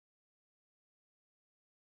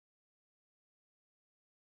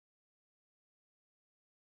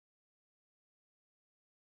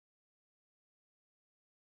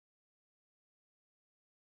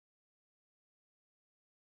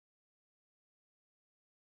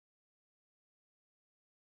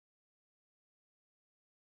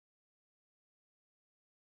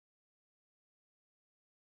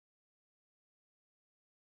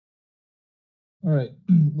All right.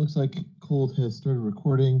 Looks like Cold has started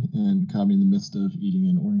recording and caught me in the midst of eating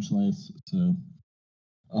an orange slice. So,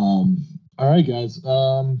 all right, guys.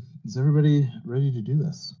 Is everybody ready to do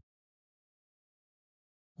this?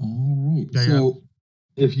 All right. Yeah, yeah. So,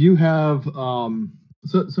 if you have,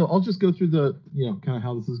 so I'll just go through the, kind of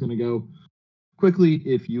how this is going to go quickly.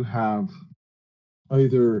 If you have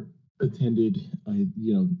either attended,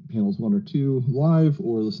 panels 1 or 2 live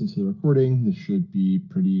or listened to the recording, this should be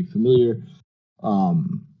pretty familiar.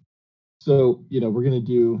 Um, So, we're going to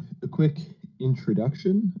do a quick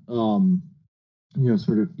introduction.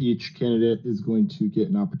 Sort of each candidate is going to get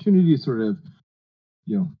an opportunity to sort of,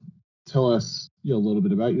 you know, tell us, a little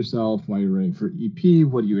bit about yourself, why you're running for EP,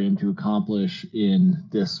 what do you aim to accomplish in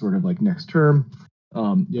this sort of like next term.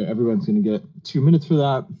 Everyone's going to get 2 minutes for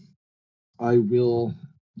that. I will,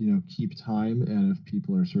 keep time, and if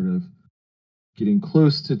people are sort of getting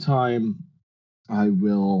close to time, I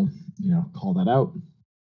will, call that out.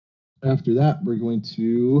 After that, we're going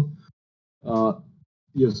to uh,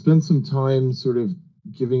 spend some time sort of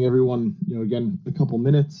giving everyone, again, a couple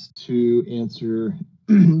minutes to answer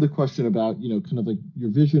the question about, kind of like your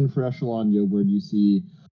vision for Echelon. Where do you see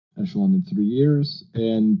Echelon in 3 years?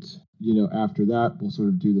 And, after that, we'll sort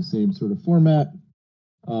of do the same sort of format,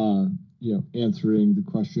 answering the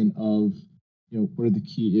question of, what are the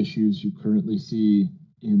key issues you currently see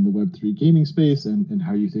in the Web3 gaming space, and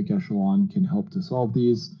how you think Echelon can help to solve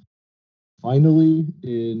these. Finally,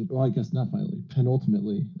 I guess not finally,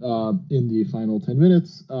 penultimately, in the final 10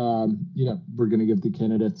 minutes, we're going to give the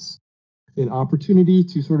candidates an opportunity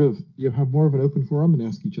to sort of have more of an open forum and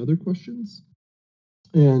ask each other questions.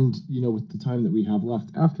 And, with the time that we have left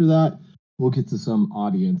after that, we'll get to some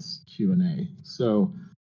audience Q&A. So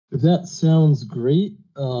if that sounds great,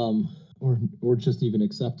 or just even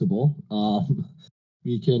acceptable,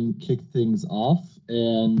 we can kick things off.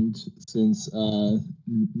 And since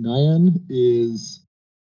Nyan is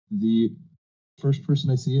the first person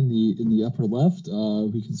I see in the upper left,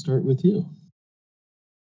 we can start with you.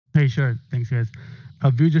 Hey, sure. Thanks, guys.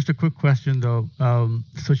 View, just a quick question though.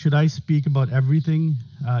 So should I speak about everything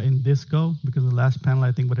in this go? Because the last panel,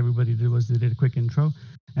 I think what everybody did was they did a quick intro,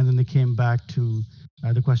 and then they came back to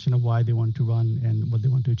the question of why they want to run and what they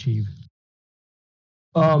want to achieve.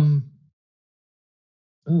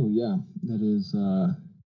 Oh yeah, that is.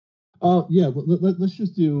 Oh yeah, let's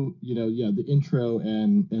just do the intro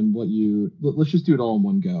and what you. Let's just do it all in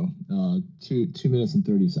one go. 2 minutes and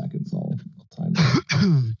 30 seconds. I'll time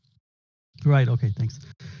that. Right. Okay. Thanks.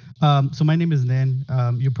 So my name is Nan.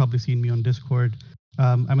 You've probably seen me on Discord.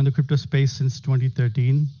 I'm in the crypto space since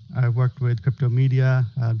 2013. I've worked with crypto media,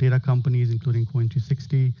 data companies, including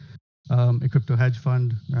Coin260, a crypto hedge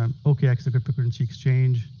fund, OKX, the cryptocurrency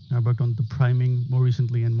exchange. I worked on the priming more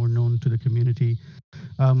recently and more known to the community.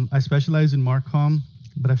 I specialize in Marcom,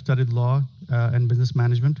 but I've studied law and business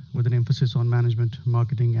management with an emphasis on management,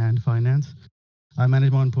 marketing, and finance. I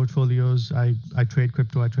manage my own portfolios. I trade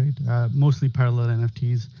crypto. I trade mostly parallel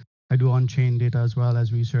NFTs. I do on-chain data as well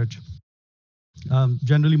as research.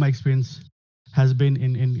 Generally, my experience has been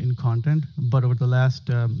in content, but over the last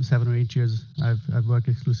 7 or 8 years, I've worked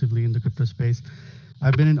exclusively in the crypto space.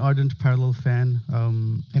 I've been an ardent parallel fan,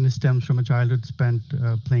 and it stems from a childhood spent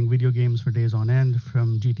playing video games for days on end,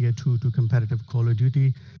 from GTA 2 to competitive Call of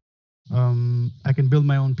Duty. I can build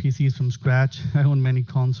my own PCs from scratch. I own many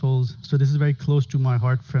consoles, so this is very close to my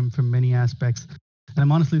heart from many aspects. And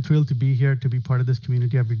I'm honestly thrilled to be here, to be part of this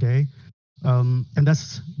community every day. And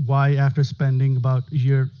that's why, after spending about a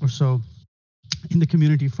year or so in the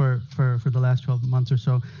community for the last 12 months or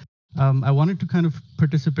so, I wanted to kind of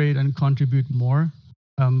participate and contribute more.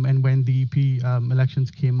 And when the EP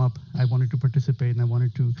elections came up, I wanted to participate, and I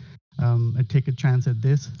wanted to take a chance at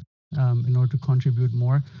this in order to contribute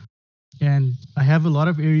more. And I have a lot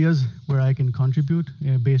of areas where I can contribute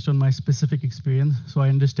based on my specific experience. So I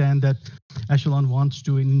understand that Echelon wants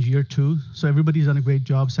to in year 2. So everybody's done a great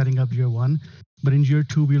job setting up year 1. But in year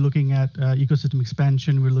 2, we're looking at ecosystem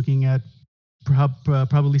expansion. We're looking at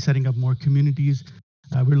probably setting up more communities.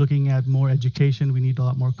 We're looking at more education. We need a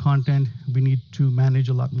lot more content. We need to manage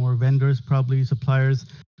a lot more vendors, probably suppliers,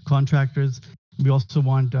 contractors. We also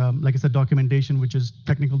want, like I said, documentation, which is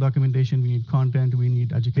technical documentation. We need content. We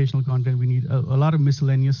need educational content. We need a lot of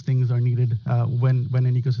miscellaneous things are needed when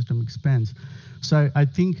an ecosystem expands. So I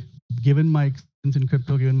think, given my experience in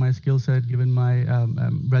crypto, given my skill set, given my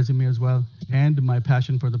resume as well, and my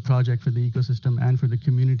passion for the project, for the ecosystem, and for the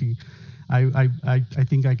community, I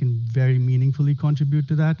think I can very meaningfully contribute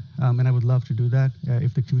to that, and I would love to do that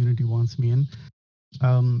if the community wants me in.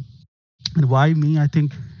 And why me, I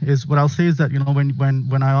think, is what I'll say is that,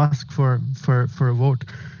 when I ask for a vote,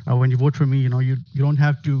 when you vote for me, you don't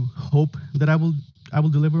have to hope that I will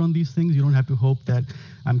deliver on these things. You don't have to hope that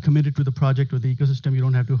I'm committed to the project or the ecosystem. You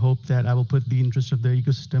don't have to hope that I will put the interest of the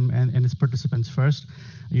ecosystem and its participants first.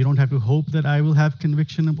 You don't have to hope that I will have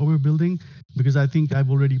conviction of what we're building, because I think I've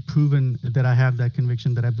already proven that I have that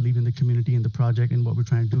conviction, that I believe in the community and the project and what we're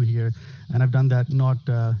trying to do here. And I've done that not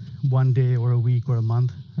one day or a week or a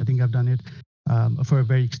month. I think I've done it for a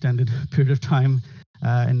very extended period of time.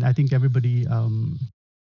 And I think everybody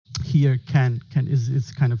here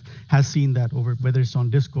is kind of has seen that over, whether it's on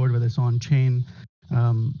Discord, whether it's on chain.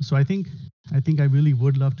 So I think I really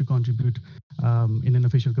would love to contribute in an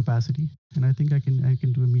official capacity, and I think I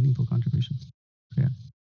can do a meaningful contribution. Yeah.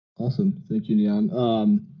 Awesome, thank you,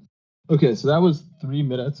 Neon. Okay, so that was 3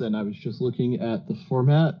 minutes, and I was just looking at the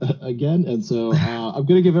format again, and so I'm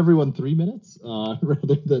going to give everyone 3 minutes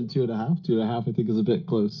rather than 2.5. 2.5, I think, is a bit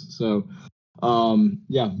close. So,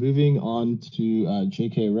 yeah, moving on to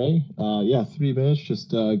J.K. Ray. Yeah, 3 minutes.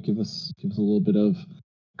 Just give us a little bit of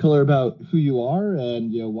color about who you are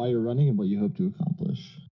and why you're running and what you hope to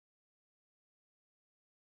accomplish.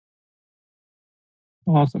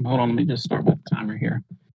 Awesome. Hold on, let me just start my timer here.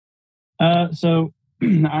 So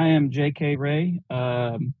I am J.K. Ray.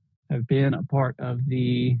 I've been a part of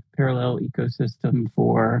the Parallel ecosystem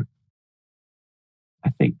for, I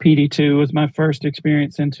think PD2 was my first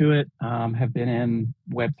experience into it. Have been in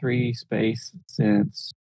Web3 space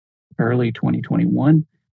since early 2021.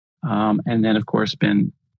 And then, of course,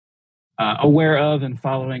 been aware of and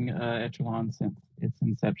following Echelon since its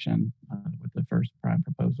inception with the first Prime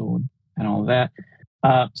proposal and all of that.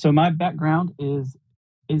 So my background is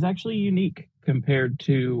actually unique compared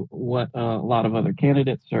to what a lot of other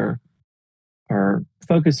candidates are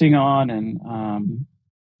focusing on. And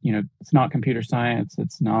it's not computer science,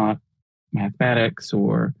 it's not mathematics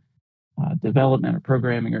or development or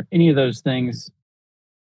programming or any of those things,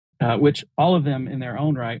 which all of them in their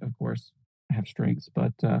own right, of course, have strengths,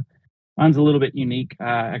 but mine's a little bit unique.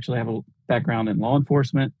 I actually have a background in law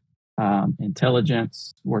enforcement,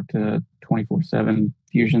 intelligence, worked at a 24/7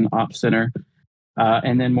 Fusion Ops Center.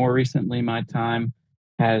 And then more recently, my time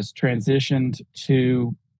has transitioned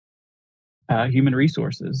to human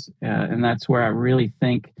resources. And that's where I really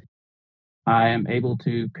think I am able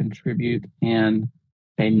to contribute in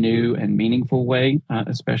a new and meaningful way,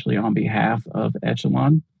 especially on behalf of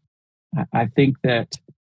Echelon. I think that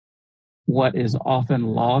what is often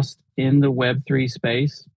lost in the Web3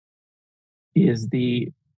 space is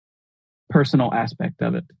the personal aspect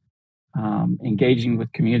of it. Engaging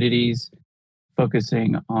with communities,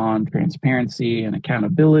 focusing on transparency and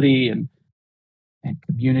accountability and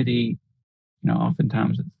community.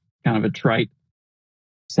 Oftentimes it's kind of a trite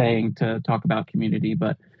saying to talk about community,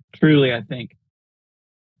 but truly I think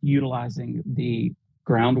utilizing the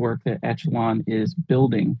groundwork that Echelon is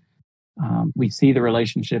building, we see the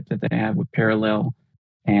relationship that they have with Parallel,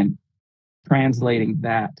 and translating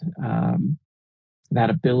that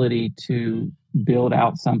ability to build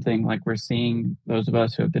out something like we're seeing, those of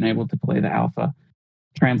us who have been able to play the alpha,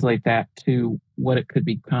 translate that to what it could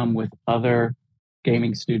become with other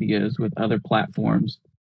gaming studios, with other platforms,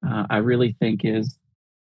 I really think is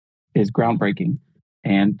groundbreaking.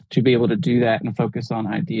 And to be able to do that and focus on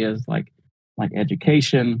ideas like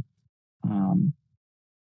education,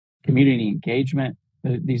 community engagement,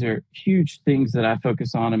 these are huge things that I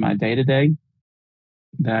focus on in my day-to-day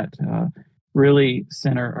that really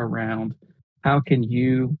center around how can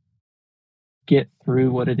you get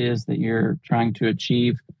through what it is that you're trying to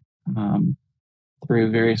achieve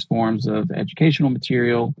through various forms of educational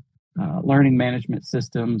material, learning management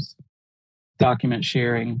systems, document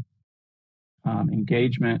sharing,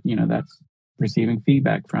 engagement. That's receiving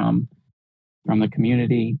feedback from the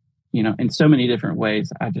community, in so many different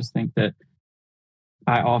ways. I just think that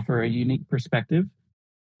I offer a unique perspective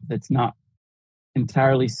that's not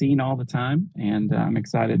entirely seen all the time, and I'm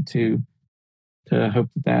excited to hope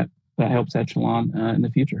that helps Echelon in the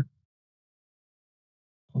future.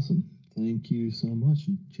 Awesome. Thank you so much,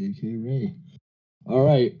 J.K. Ray. All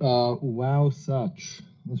right, Wow Such.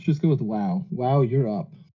 Let's just go with Wow. Wow, you're up.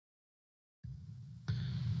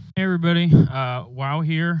 Hey everybody, Wow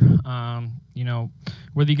here.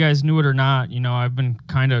 Whether you guys knew it or not, I've been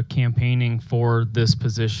kind of campaigning for this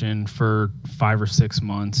position for 5 or 6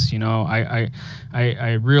 months.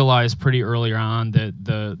 I realized pretty early on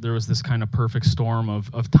that there was this kind of perfect storm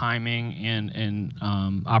of timing and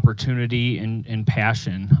opportunity and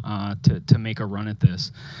passion to make a run at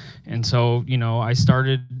this. And so, I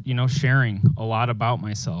started, sharing a lot about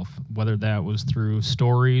myself, whether that was through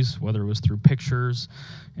stories, whether it was through pictures.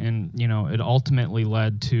 And, it ultimately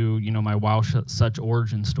led to, my Wow Such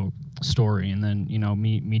origin story, and then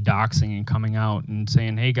me doxing and coming out and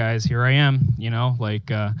saying, hey guys, here I am,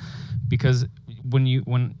 because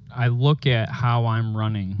when I look at how I'm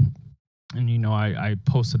running, and I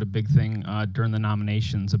posted a big thing during the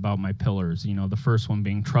nominations about my pillars, the first one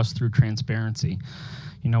being trust through transparency.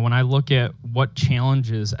 When I look at what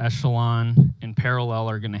challenges Echelon and Parallel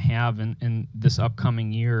are going to have in this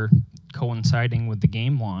upcoming year coinciding with the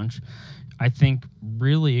game launch, I think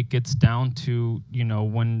really it gets down to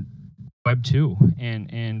when Web 2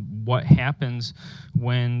 and what happens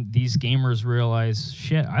when these gamers realize,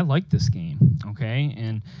 shit, I like this game, okay?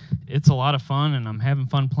 And it's a lot of fun, and I'm having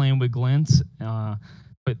fun playing with Glints,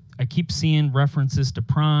 but I keep seeing references to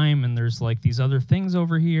Prime, and there's like these other things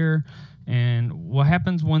over here, and what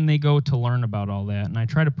happens when they go to learn about all that? And I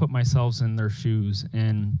try to put myself in their shoes,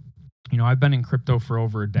 and I've been in crypto for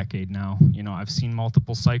over a decade now. I've seen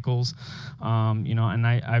multiple cycles, and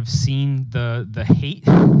I've seen the hate,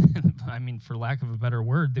 I mean, for lack of a better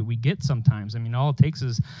word, that we get sometimes. I mean, all it takes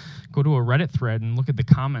is go to a Reddit thread and look at the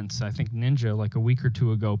comments. I think Ninja, like a week or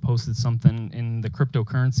two ago, posted something in the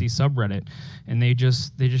cryptocurrency subreddit, and they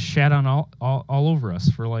just shat on all over us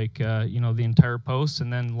for like, the entire post,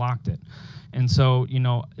 and then locked it. And so,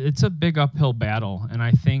 it's a big uphill battle. And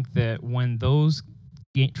I think that when those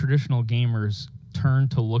traditional gamers turn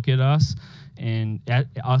to look at us and at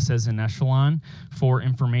us as an Echelon for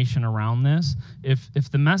information around this,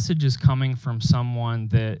 if the message is coming from someone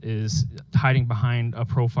that is hiding behind a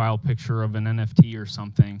profile picture of an NFT or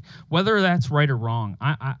something, whether that's right or wrong,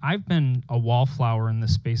 I've been a wallflower in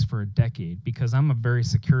this space for a decade because I'm a very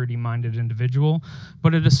security-minded individual.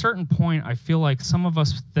 But at a certain point, I feel like some of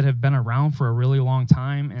us that have been around for a really long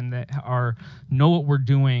time and that know what we're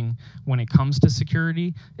doing when it comes to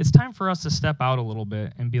security, it's time for us to step out a little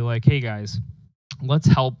bit and be like, hey guys, let's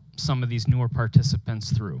help some of these newer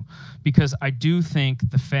participants through. Because I do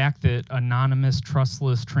think the fact that anonymous,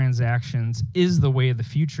 trustless transactions is the way of the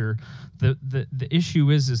future. The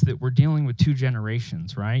issue is that we're dealing with two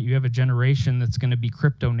generations, right? You have a generation that's going to be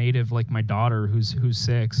crypto native, like my daughter, who's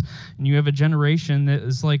 6, and you have a generation that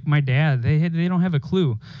is like my dad. They don't have a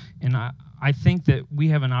clue, and I think that we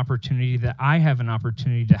have an opportunity, that I have an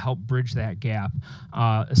opportunity to help bridge that gap,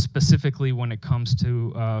 specifically when it comes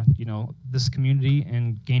to this community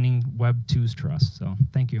and gaining Web 2's trust. So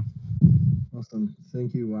thank you. Awesome.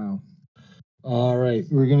 Thank you. Wow. All right.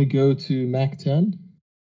 We're going to go to Mac 10.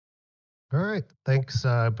 All right. Thanks,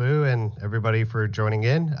 Boo, and everybody for joining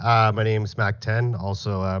in. My name is Mac 10.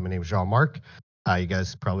 Also, my name is Jean-Marc. You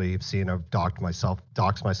guys probably have seen I've doxed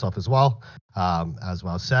myself as well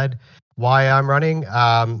said. Why I'm running,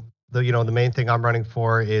 the main thing I'm running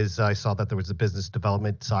for is I saw that there was a business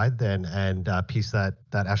development side and piece that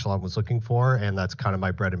Echelon was looking for, and that's kind of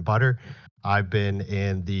my bread and butter. I've been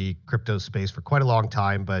in the crypto space for quite a long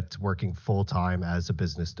time, but working full time as a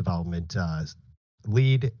business development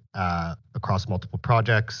lead across multiple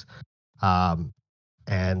projects,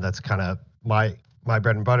 and that's kind of my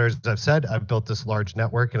bread and butter. As I've said, I've built this large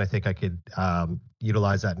network, and I think I could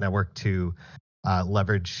utilize that network to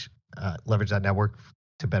leverage that network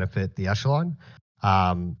to benefit the Echelon.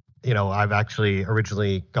 I've actually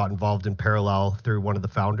originally got involved in Parallel through one of the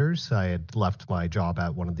founders. I had left my job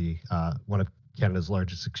at one of Canada's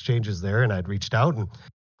largest exchanges there, and I'd reached out and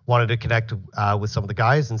wanted to connect with some of the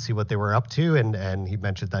guys and see what they were up to. And he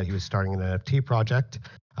mentioned that he was starting an NFT project,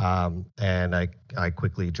 and I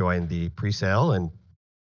quickly joined the pre-sale and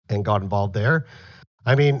got involved there.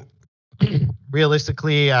 I mean,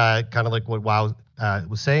 realistically, kind of like what Wow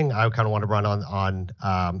was saying, I kind of want to run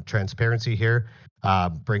on transparency here,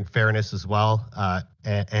 bring fairness as well,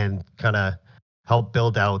 and kind of help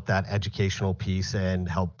build out that educational piece and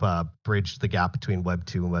help bridge the gap between Web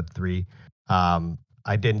 2 and Web 3.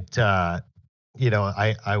 I didn't, I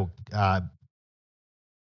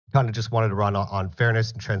kind of just wanted to run on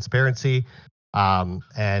fairness and transparency.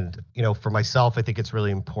 And for myself, I think it's really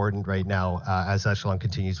important right now, as Echelon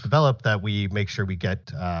continues to develop, that we make sure we get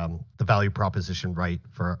the value proposition right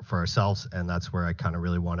for ourselves, and that's where I kind of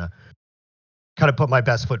really want to kind of put my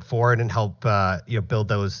best foot forward and help build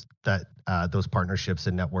those partnerships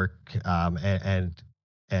and network,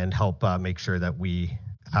 and help make sure that we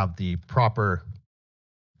have the proper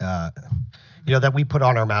that we put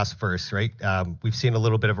on our mask first, right? We've seen a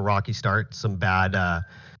little bit of a rocky start, some bad.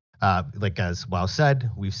 Like as Wow said,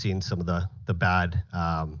 we've seen some of the bad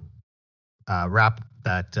rap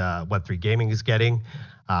that Web3 gaming is getting,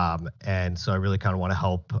 and so I really kind of want to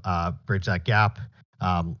help bridge that gap,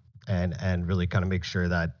 and really kind of make sure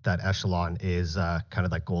that Echelon is kind of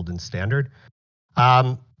that golden standard.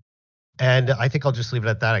 And I think I'll just leave it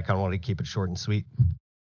at that. I kind of want to keep it short and sweet.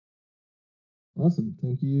 Awesome.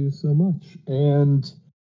 Thank you so much. And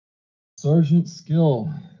Sergeant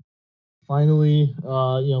Skill, finally,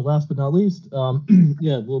 last but not least,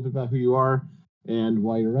 yeah, a little bit about who you are and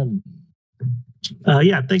why you're running.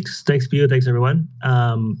 Yeah, thanks, Pew. Thanks, everyone.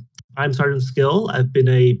 I'm Sergeant Skill. I've been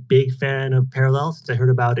a big fan of Parallel since I heard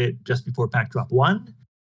about it just before Pack Drop 1.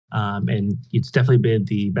 And it's definitely been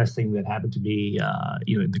the best thing that happened to me,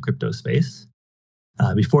 in the crypto space.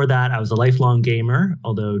 Before that, I was a lifelong gamer,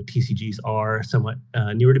 although TCGs are somewhat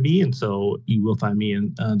newer to me, and so you will find me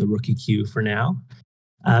in the rookie queue for now.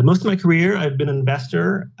 Most of my career, I've been an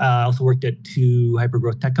investor. I also worked at 2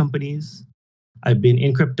 hypergrowth tech companies. I've been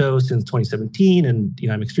in crypto since 2017, and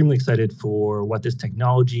I'm extremely excited for what this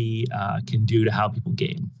technology can do to how people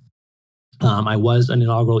game. I was an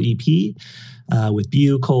inaugural EP with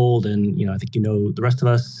Bu, Cold, and I think the rest of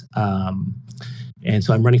us. And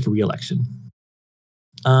so I'm running for re-election.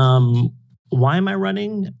 Why am I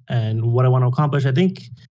running, and what I want to accomplish? I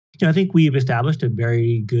think we've established a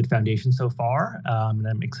very good foundation so far, and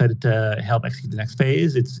I'm excited to help execute the next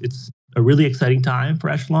phase. It's a really exciting time for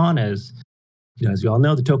Echelon as as you all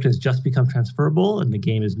know, the token has just become transferable, and the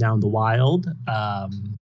game is now in the wild,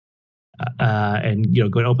 and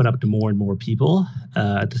going to open up to more and more people.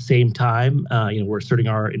 At the same time, we're asserting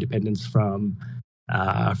our independence from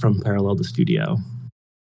Parallel, the studio.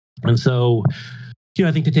 And so,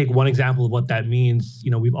 I think to take one example of what that means,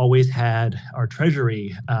 we've always had our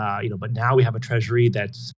treasury, but now we have a treasury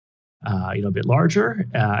that's a bit larger,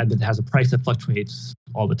 and that has a price that fluctuates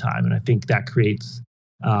all the time. And I think that creates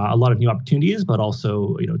a lot of new opportunities, but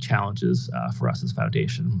also challenges for us as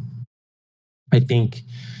Foundation. I think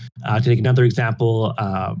to take another example,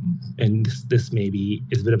 and this maybe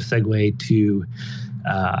is a bit of a segue to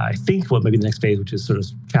I think what maybe the next phase, which is sort of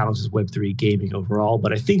challenges Web3 gaming overall.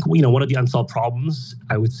 But I think one of the unsolved problems,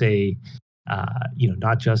 I would say,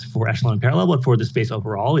 not just for Echelon and Parallel, but for the space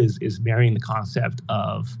overall, is marrying the concept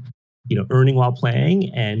of earning while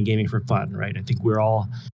playing and gaming for fun, right? I think we're all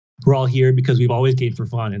here because we've always gamed for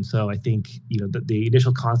fun. And so I think, the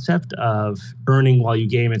initial concept of earning while you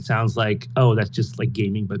game, it sounds like, oh, that's just like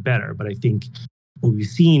gaming, but better. But I think what we've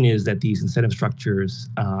seen is that these incentive structures,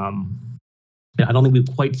 I don't think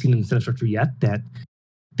we've quite seen an incentive structure yet that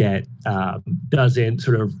doesn't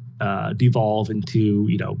sort of devolve into,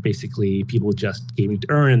 basically people just gaming to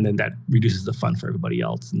earn, and then that reduces the fun for everybody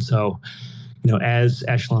else. And so, as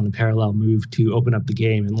Echelon and Parallel move to open up the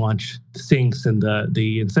game and launch the syncs and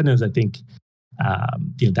the incentives, I think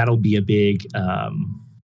that'll be a big, I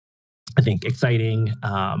think, exciting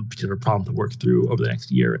sort of problem to work through over the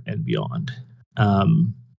next year and beyond.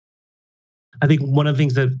 I think one of the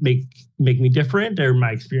things that make me different are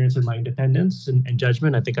my experience and my independence and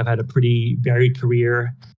judgment. I think I've had a pretty varied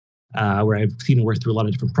career where I've seen and worked through a lot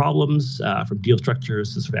of different problems, from deal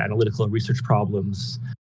structures to sort of analytical and research problems.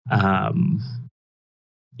 I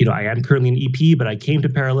am currently an EP, but I came to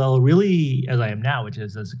Parallel really as I am now, which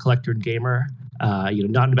is as a collector and gamer. Not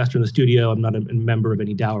an investor in the studio. I'm not a member of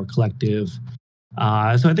any DAO or collective.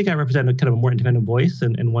 So I think I represent a kind of a more independent voice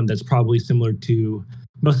and one that's probably similar to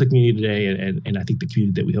most of the community today, and I think the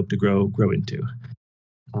community that we hope to grow into.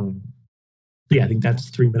 Yeah, I think that's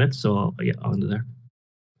 3 minutes, so I'll get on to there.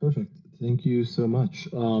 Perfect. Thank you so much.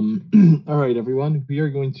 All right, everyone, we are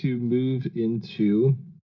going to move into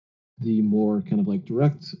the more kind of like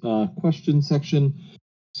direct question section.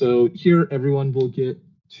 So here, everyone will get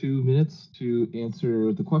 2 minutes to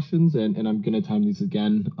answer the questions, and I'm going to time these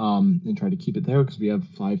again and try to keep it there because we have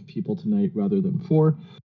 5 people tonight rather than 4.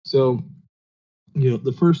 So,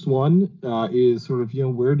 the first one is sort of,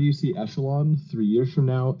 where do you see Echelon 3 years from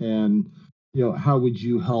now, and how would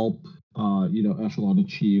you help Echelon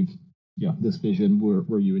achieve this vision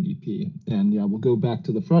where you an EP? And we'll go back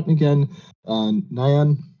to the front again.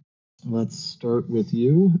 Nyan, let's start with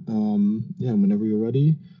you. Whenever you're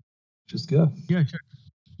ready, just go. Yeah,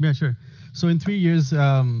 sure. So in 3 years,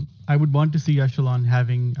 I would want to see Echelon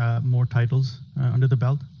having more titles under the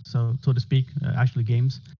belt, so to speak, actually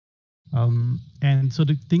games. And so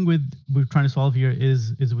the thing we're trying to solve here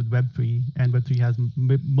is with Web3, and Web3 has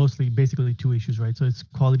basically 2 issues, right? So it's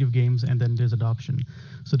quality of games, and then there's adoption.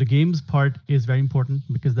 So the games part is very important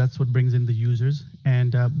because that's what brings in the users,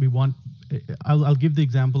 and we want. I'll give the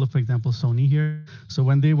example of, for example, Sony here. So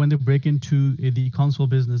when they break into the console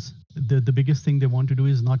business, the biggest thing they want to do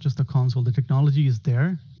is not just the console. The technology is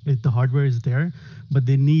there, the hardware is there, but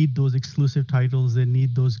they need those exclusive titles. They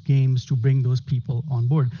need those games to bring those people on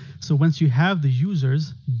board. So once you have the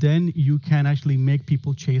users, then you can actually make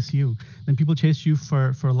people chase you. Then people chase you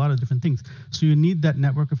for a lot of different things. So you need that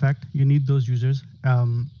network effect. You need those users.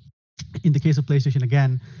 in the case of PlayStation,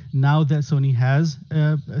 again, now that Sony has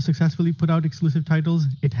successfully put out exclusive titles,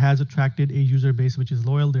 it has attracted a user base which is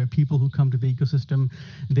loyal. There are people who come to the ecosystem.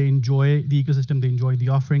 They enjoy the ecosystem. They enjoy the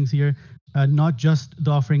offerings here. Not just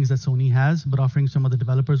the offerings that Sony has, but offerings from other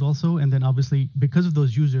developers also. And then obviously, because of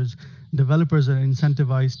those users, developers are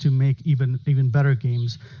incentivized to make even better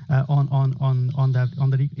games in the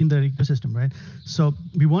ecosystem, right? So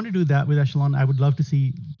we want to do that with Echelon. I would love to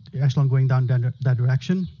see Echelon going down that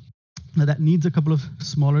direction. Now that needs a couple of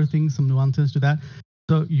smaller things, some nuances to that.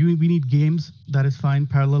 So we need games. That is fine.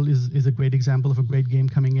 Parallel is a great example of a great game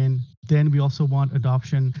coming in. Then we also want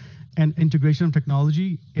adoption. And integration of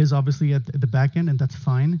technology is obviously at the back end, and that's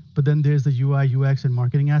fine. But then there's the UI, UX, and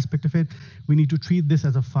marketing aspect of it. We need to treat this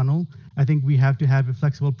as a funnel. I think we have to have a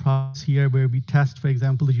flexible process here where we test, for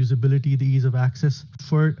example, the usability, the ease of access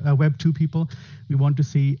for Web 2 people. We want to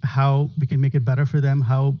see how we can make it better for them,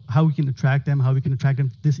 how we can attract them, how we can attract them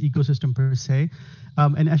to this ecosystem per se.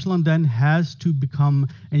 And Echelon then has to become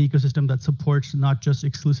an ecosystem that supports not just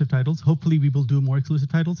exclusive titles. Hopefully, we will do more exclusive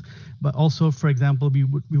titles, but also, for example, we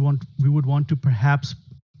would want to perhaps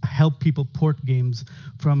help people port games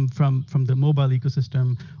from the mobile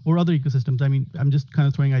ecosystem or other ecosystems. I mean, I'm just kind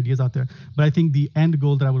of throwing ideas out there, but I think the end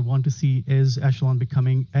goal that I would want to see is Echelon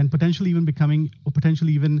becoming, and potentially even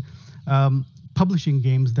publishing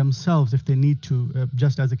games themselves if they need to,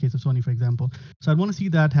 just as the case of Sony, for example. So I'd want to see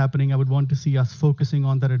that happening. I would want to see us focusing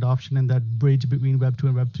on that adoption and that bridge between Web 2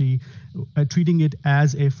 and Web 3, treating it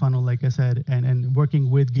as a funnel, like I said, and working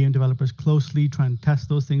with game developers closely, trying to test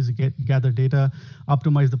those things, gather data,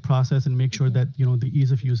 optimize the process, and make sure that the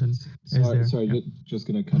ease of use is there. Sorry, yeah. Just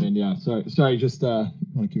gonna cut in. Yeah, sorry. Just want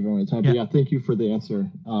to keep everyone time. Yeah. But yeah, thank you for the answer.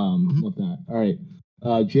 Love that. All right,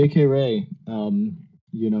 J.K. Ray.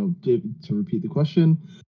 To repeat the question,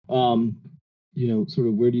 sort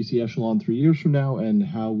of where do you see Echelon 3 years from now, and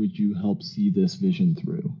how would you help see this vision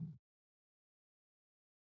through?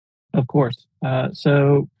 Of course.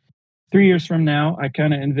 So 3 years from now, I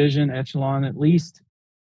kind of envision Echelon at least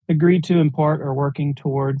agreed to in part or working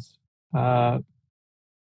towards a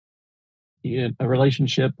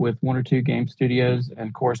relationship with 1 or 2 game studios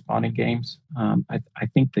and corresponding games. I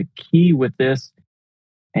think the key with this,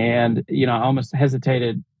 and I almost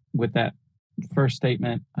hesitated with that first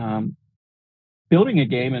statement. Building a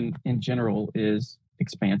game in general is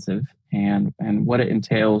expansive, and what it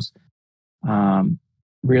entails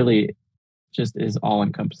really just is all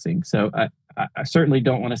encompassing. So I certainly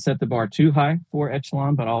don't want to set the bar too high for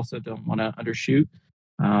Echelon, but also don't want to undershoot.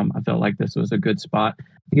 I felt like this was a good spot. I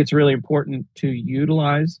think it's really important to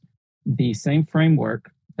utilize the same framework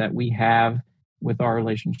that we have with our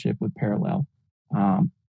relationship with Parallel.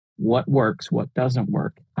 What works, what doesn't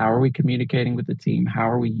work, how are we communicating with the team, how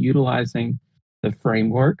are we utilizing the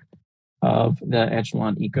framework of the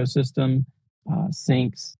Echelon ecosystem,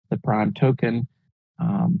 syncs, the Prime token,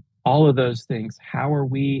 all of those things. How are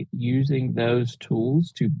we using those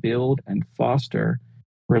tools to build and foster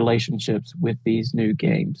relationships with these new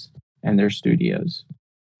games and their studios?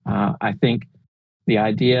 I think the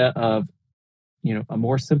idea of a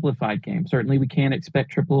more simplified game. Certainly, we can't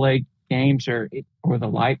expect AAA games or the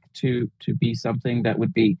like to be something that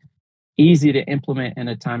would be easy to implement in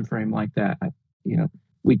a time frame like that.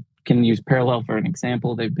 We can use Parallel for an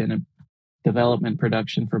example. They've been in development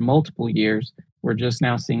production for multiple years. We're just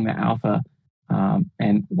now seeing the alpha,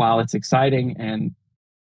 and while it's exciting and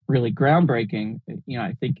really groundbreaking,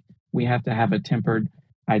 I think we have to have a tempered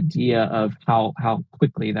idea of how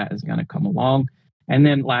quickly that is going to come along. And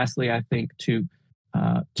then lastly, I think to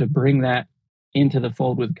bring that into the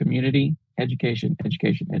fold with community, education.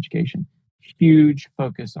 Huge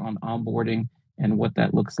focus on onboarding and what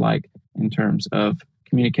that looks like in terms of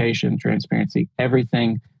communication, transparency,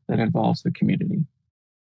 everything that involves the community.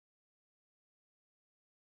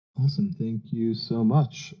 Awesome. Thank you so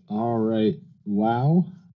much. All right. Wow.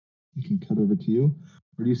 We can cut over to you.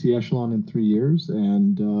 Where do you see Echelon in 3 years,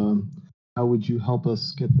 and how would you help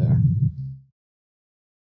us get there?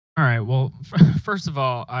 All right. Well, first of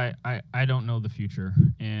all, I don't know the future,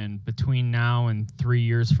 and between now and 3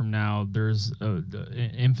 years from now, there's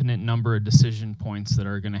an infinite number of decision points that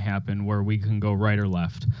are going to happen where we can go right or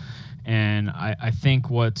left. And I think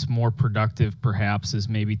what's more productive, perhaps, is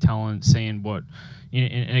maybe saying what.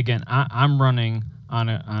 And again, I'm running on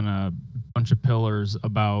a bunch of pillars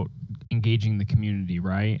about engaging the community,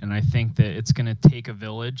 right? And I think that it's going to take a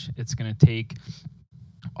village. It's going to take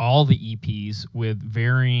all the EPs with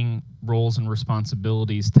varying roles and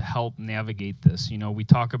responsibilities to help navigate this. We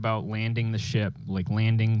talk about landing the ship, like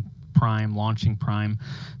landing Prime, launching Prime.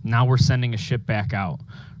 Now we're sending a ship back out,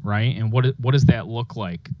 right? And what does that look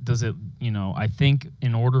like? Does it, I think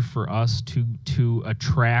in order for us to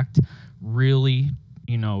attract really,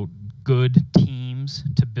 good teams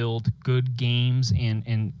to build good games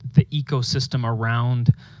and the ecosystem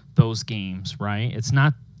around those games, right? It's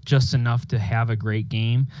not just enough to have a great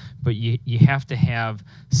game, but you have to have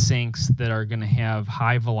syncs that are going to have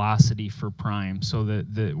high velocity for Prime, so that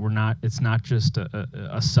it's not just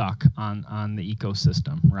a suck on the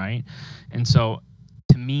ecosystem, right? And so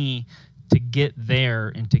to me, to get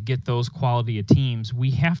there and to get those quality of teams, we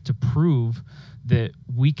have to prove that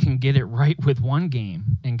we can get it right with one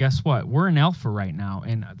game. And guess what? We're in alpha right now.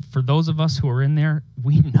 And for those of us who are in there,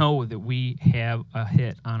 we know that we have a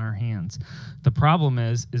hit on our hands. The problem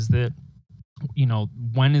is that,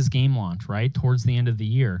 when is game launch, right? Towards the end of the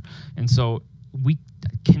year. And so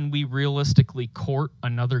can we realistically court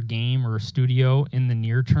another game or a studio in the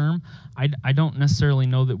near term? I don't necessarily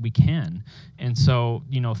know that we can. And so,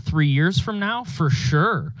 3 years from now, for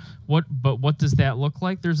sure. But what does that look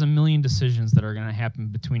like? There's a million decisions that are going to happen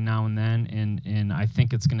between now and then. And I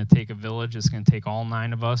think it's going to take a village. It's going to take all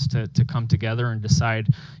 9 of us to come together and decide,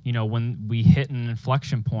 when we hit an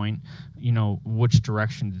inflection point, which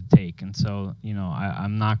direction to take. And so,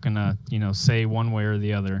 I'm not going to, say one way or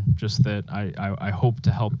the other, just that I hope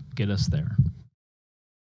to help get us there.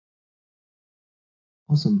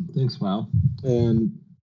 Awesome. Thanks, Wow. And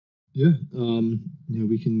yeah,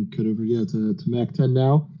 we can cut over to Mac 10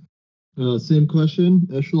 now. Same question,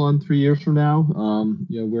 Echelon 3 years from now.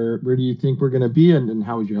 Where do you think we're going to be, and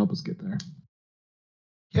how would you help us get there?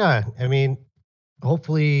 Yeah, I mean,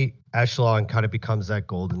 hopefully Echelon kind of becomes that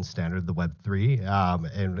golden standard of the Web3.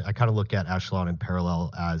 And I kind of look at Echelon in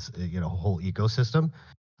parallel as, a whole ecosystem.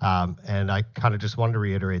 And I kind of just wanted to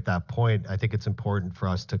reiterate that point. I think it's important for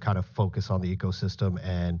us to kind of focus on the ecosystem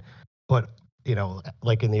and put,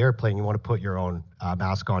 like in the airplane, you want to put your own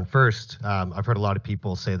mask on first. I've heard a lot of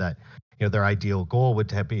people say that, their ideal goal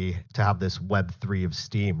would be to have this Web3 of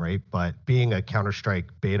Steam, right? But being a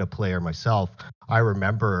Counter-Strike beta player myself, I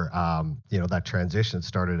remember, that transition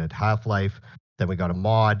started at Half-Life. Then we got a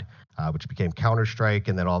mod, which became Counter-Strike.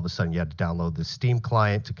 And then all of a sudden you had to download the Steam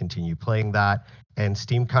client to continue playing that. And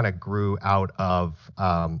Steam kind of grew out of,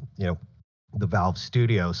 the Valve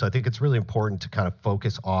Studio. So I think it's really important to kind of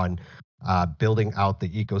focus on building out the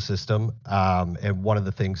ecosystem. And one of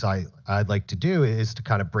the things I'd like to do is to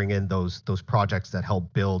kind of bring in those projects that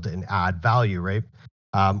help build and add value, right?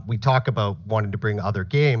 We talk about wanting to bring other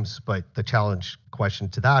games, but the challenge question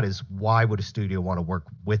to that is, why would a studio want to work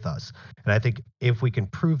with us? And I think if we can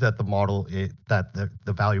prove that the model, that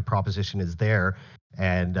the value proposition is there,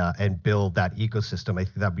 and build that ecosystem, I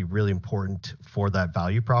think that'd be really important for that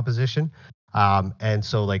value proposition. And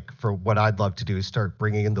so, like, for what I'd love to do is start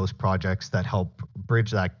bringing in those projects that help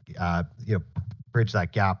bridge that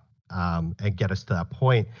gap, and get us to that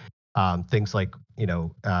point. Things like,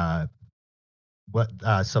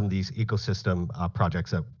 some of these ecosystem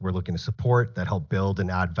projects that we're looking to support that help build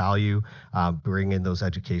and add value, bring in those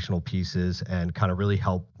educational pieces, and kind of really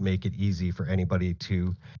help make it easy for anybody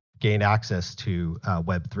to gain access to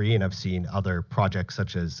Web3. And I've seen other projects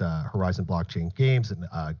such as Horizon Blockchain Games and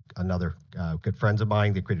another good friends of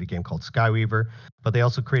mine. They created a game called Skyweaver, but they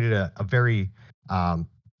also created a very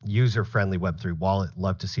user-friendly Web3 wallet.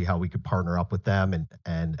 Love to see how we could partner up with them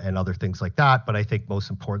and other things like that. But I think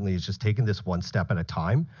most importantly is just taking this one step at a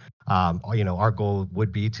time. Our goal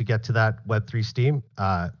would be to get to that Web3 Steam,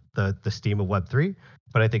 the Steam of Web3.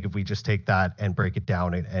 But I think if we just take that and break it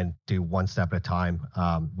down and do one step at a time,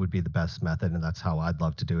 would be the best method. And that's how I'd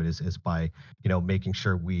love to do it, is by, making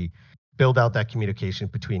sure we build out that communication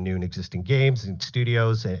between new and existing games and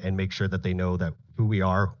studios, and make sure that they know that who we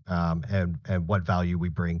are, and what value we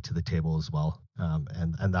bring to the table as well.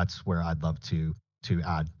 And that's where I'd love to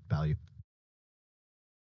add value.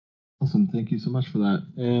 Awesome. Thank you so much for that.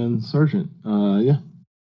 And Sergeant,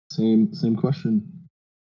 same question.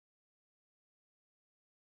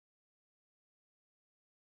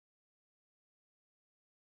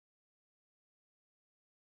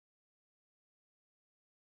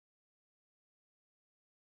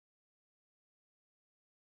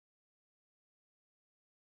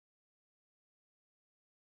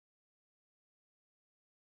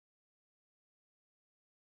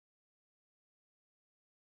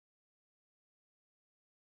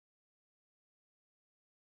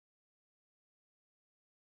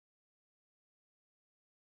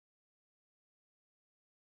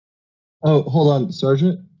 Oh, hold on,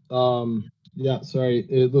 Sergeant. Yeah, sorry.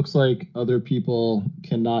 It looks like other people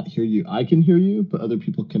cannot hear you. I can hear you, but other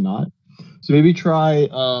people cannot. So maybe try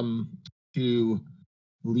to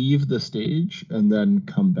leave the stage and then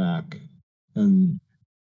come back. And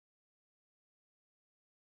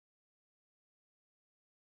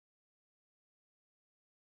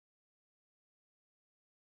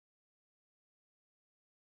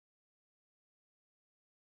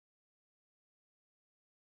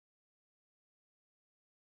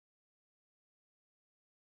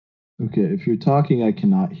okay, if you're talking, I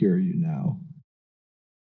cannot hear you now.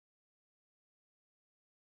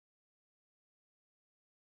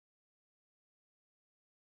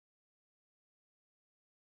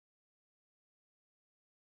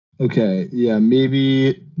 Okay, yeah,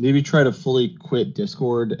 maybe try to fully quit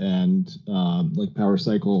Discord and like power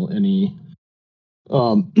cycle any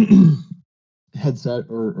um headset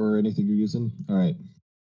or anything you're using. All right.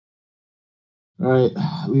 All right.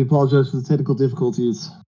 We apologize for the technical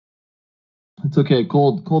difficulties. It's okay.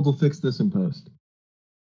 Cold will fix this in post.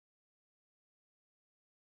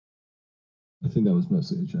 I think that was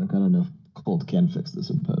mostly a joke. I don't know if Cold can fix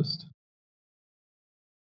this in post.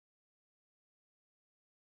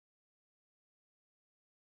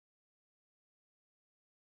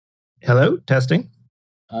 Hello, testing.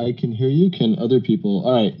 I can hear you. Can other people?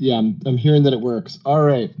 All right. Yeah, I'm hearing that it works. All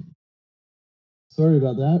right. Sorry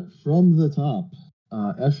about that. From the top,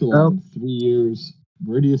 Echelon, 3 years.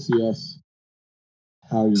 Where do you see us?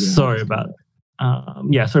 How are you? Sorry about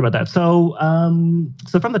that. So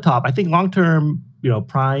from the top, I think long term,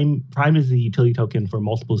 Prime is the utility token for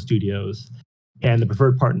multiple studios, and the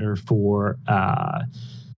preferred partner for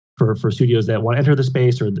studios that want to enter the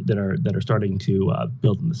space or that are starting to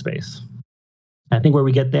build in the space. I think where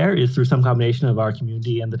we get there is through some combination of our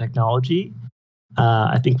community and the technology.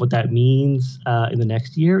 I think what that means in the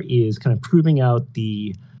next year is kind of proving out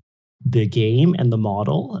the game and the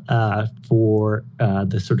model for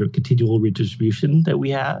the sort of continual redistribution that we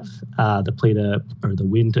have, the play to or the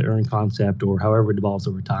win to earn concept, or however it evolves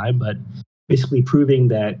over time. But basically proving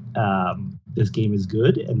that this game is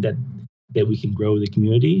good and that we can grow the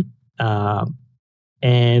community.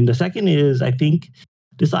 And the second is, I think,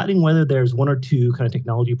 deciding whether there's one or two kind of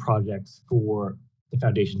technology projects for the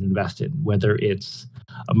foundation to invest in, whether it's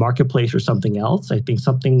a marketplace or something else. I think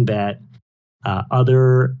something that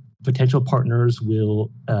other potential partners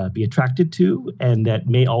will be attracted to, and that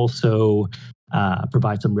may also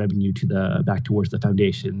provide some revenue back towards the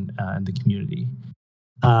foundation and the community.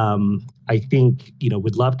 I think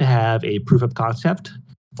we'd love to have a proof of concept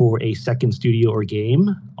for a second studio or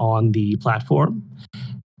game on the platform.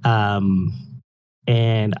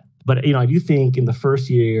 But I do think in the first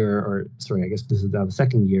year, or sorry, I guess this is now the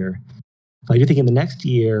second year. I do think in the next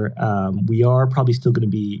year, we are probably still going to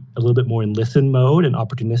be a little bit more in listen mode and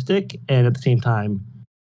opportunistic, and at the same time,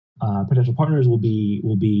 potential partners will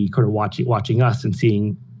be kind of watching us and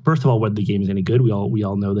seeing, first of all, whether the game is any good. We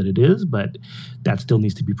all know that it is, but that still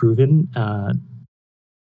needs to be proven.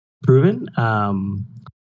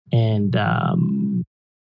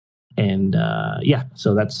 Yeah.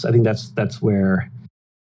 So I think that's where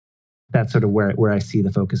I see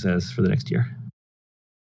the focus is for the next year.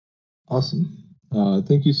 Awesome.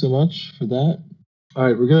 Thank you so much for that. All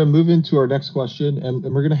right, we're going to move into our next question, and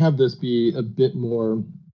we're going to have this be a bit more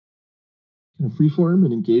freeform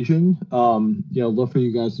and engaging. Love for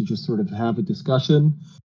you guys to just sort of have a discussion.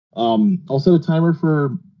 I'll set a timer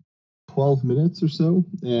for 12 minutes or so,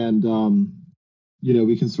 and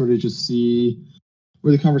we can sort of just see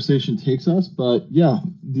where the conversation takes us. But yeah,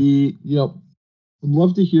 I'd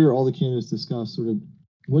love to hear all the candidates discuss sort of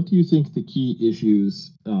what do you think the key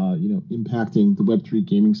issues impacting the Web3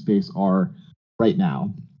 gaming space are right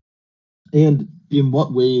now, and in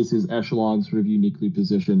what ways is Echelon sort of uniquely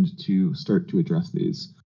positioned to start to address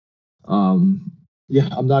these? Yeah,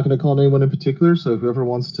 I'm not going to call anyone in particular, so whoever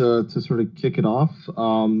wants to sort of kick it off,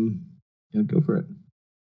 go for it.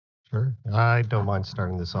 Sure, I don't mind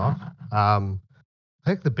starting this off. I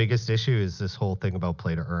think the biggest issue is this whole thing about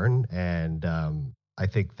play to earn, and I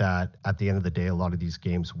think that at the end of the day, a lot of these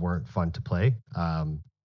games weren't fun to play.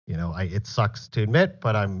 It sucks to admit,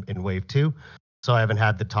 but I'm in wave 2, so I haven't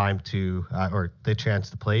had the time to or the chance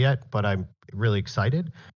to play yet. But I'm really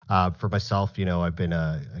excited. For myself, I've been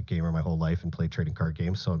a gamer my whole life and played trading card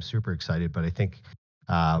games, so I'm super excited. But I think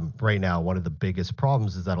right now, one of the biggest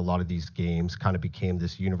problems is that a lot of these games kind of became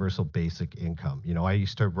this universal basic income. I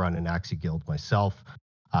used to run an Axie guild myself,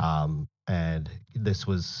 and this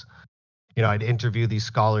was, I'd interview these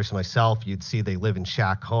scholars myself. You'd see they live in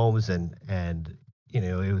shack homes, and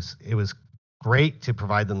it was great to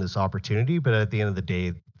provide them this opportunity. But at the end of the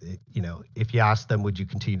day, if you asked them, would you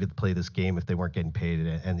continue to play this game if they weren't getting paid?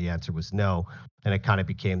 And the answer was no. And it kind of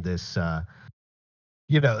became this,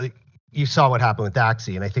 you saw what happened with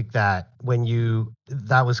Daxi, and I think that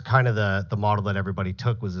that was kind of the model that everybody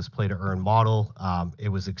took, was this play to earn model. It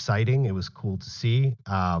was exciting, it was cool to see,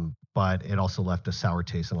 but it also left a sour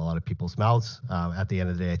taste in a lot of people's mouths. At the end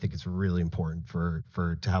of the day, I think it's really important for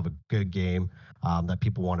to have a good game that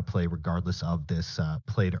people want to play regardless of this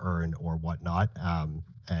play to earn or whatnot.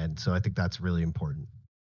 And so I think that's really important.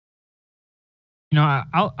 You know,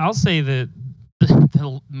 I'll say that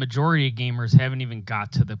the majority of gamers haven't even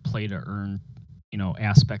got to the play to earn, you know,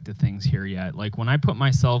 aspect of things here yet. Like when I put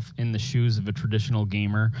myself in the shoes of a traditional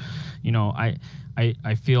gamer, you know,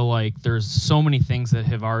 I feel like there's so many things that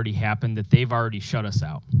have already happened that they've already shut us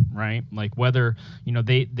out, right? Like whether, you know,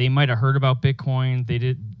 they might have heard about Bitcoin, they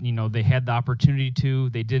did, you know, they had the opportunity to,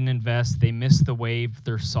 they didn't invest, they missed the wave,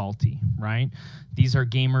 they're salty, right? These are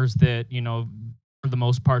gamers that, you know, for the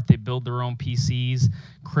most part, they build their own PCs,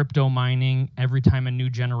 crypto mining. Every time a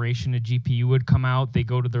new generation of GPU would come out, they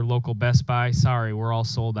go to their local Best Buy. Sorry, we're all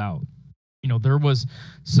sold out. You know, there was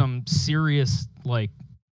some serious, like,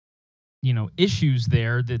 you know, issues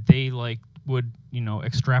there that they like would, you know,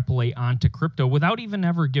 extrapolate onto crypto without even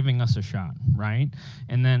ever giving us a shot, right?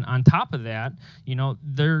 And then on top of that, you know,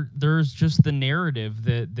 there's just the narrative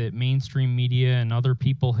that mainstream media and other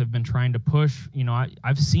people have been trying to push. You know,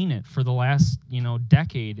 I've seen it for the last, you know,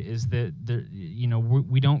 decade, is that you know,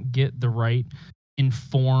 we don't get the right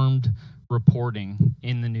informed reporting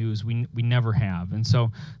in the news. We never have. And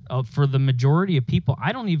so for the majority of people,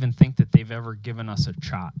 I don't even think that they've ever given us a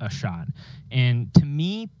shot. And to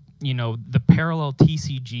me, you know, the parallel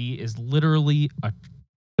TCG is literally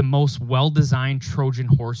the most well-designed Trojan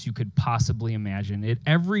horse you could possibly imagine. At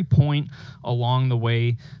every point along the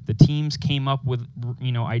way, the teams came up with,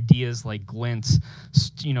 you know, ideas like glints,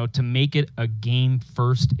 you know, to make it a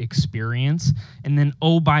game-first experience. And then,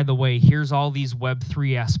 oh, by the way, here's all these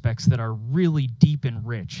Web3 aspects that are really deep and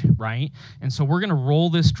rich, right? And so we're going to roll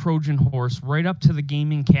this Trojan horse right up to the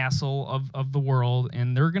gaming castle of the world,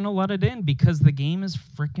 and they're going to let it in because the game is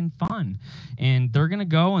freaking fun. And they're going to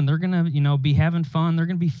go and they're going to, you know, be having fun. They're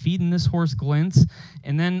going to be feeding this horse glints,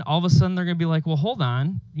 and then all of a sudden they're going to be like, well, hold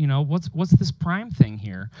on, you know, what's this Prime thing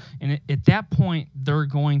here? And at that point, they're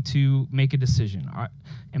going to make a decision.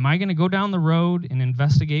 Am I going to go down the road and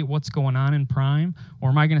investigate what's going on in Prime, or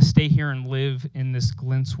am I going to stay here and live in this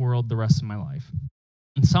glints world the rest of my life?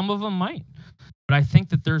 And some of them might. But I think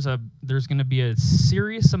that there's going to be a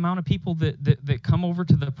serious amount of people that come over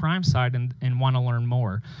to the Prime side and want to learn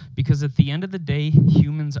more, because at the end of the day,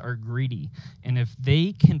 humans are greedy. And if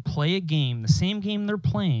they can play a game, the same game they're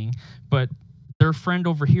playing, but their friend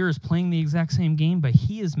over here is playing the exact same game, but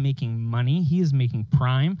he is making money, he is making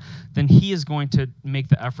Prime, then he is going to make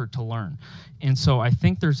the effort to learn. And so I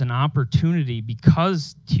think there's an opportunity,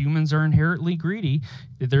 because humans are inherently greedy,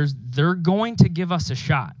 they're going to give us a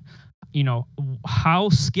shot. You know, how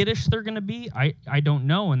skittish they're going to be, I don't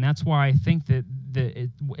know. And that's why I think that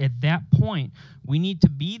at that point, we need to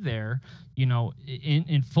be there, you know,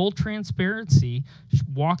 in full transparency,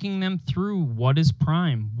 walking them through what is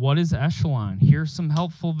Prime, what is Echelon. Here's some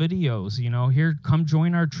helpful videos, you know, here, come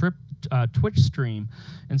join our Twitch stream.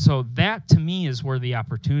 And so that, to me, is where the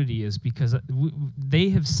opportunity is, because they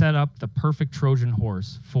have set up the perfect Trojan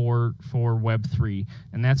horse for Web3,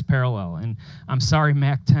 and that's Parallel. And I'm sorry,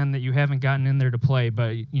 Mac 10, that you haven't gotten in there to play,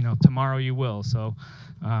 but, you know, tomorrow you will. So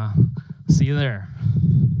see you there.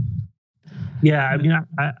 Yeah, I mean,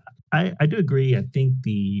 I do agree. I think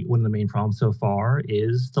one of the main problems so far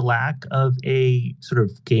is the lack of a sort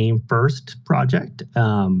of game first project.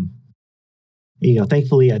 You know,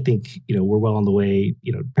 thankfully, I think, you know, we're well on the way.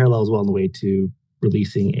 You know, Parallel is well on the way to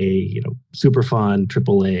releasing a, you know, super fun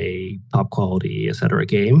AAA, top quality, et cetera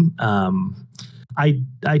game.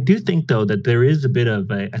 I do think, though, that there is a bit of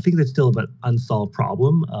I think there's still an unsolved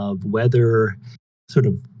problem of whether sort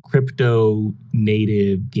of crypto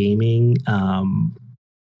native gaming,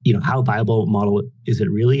 you know, how viable a model is it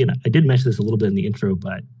really? And I did mention this a little bit in the intro,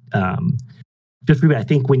 but just I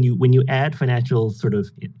think when you add financial sort of,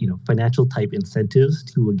 you know, financial type incentives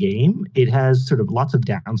to a game, it has sort of lots of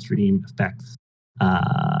downstream effects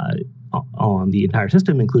on the entire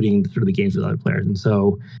system, including sort of the games with other players. And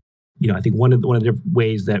so, you know, I think one of the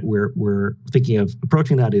ways that we're thinking of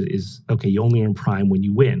approaching that is okay, you only earn Prime when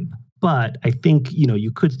you win. But I think, you know, you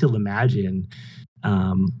could still imagine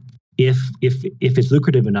if it's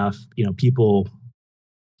lucrative enough, you know, people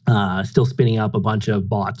still spinning up a bunch of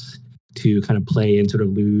bots to kind of play and sort of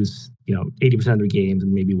lose, you know, 80% of their games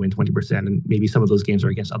and maybe win 20%. And maybe some of those games are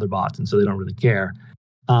against other bots, and so they don't really care.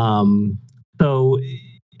 So,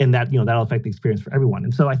 and that, you know, that'll affect the experience for everyone.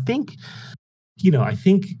 And so I think, you know,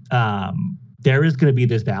 there is going to be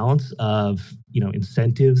this balance of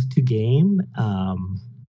incentives to game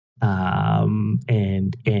and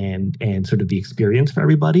sort of the experience for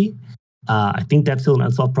everybody. I think that's still an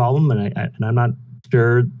unsolved problem, and I'm not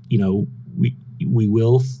sure we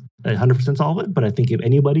will 100% solve it. But I think if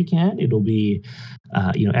anybody can, it'll be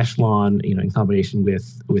Echelon, in combination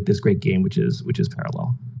with this great game, which is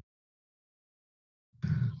Parallel.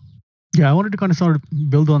 Yeah, I wanted to kind of sort of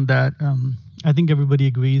build on that. I think everybody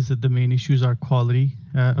agrees that the main issues are quality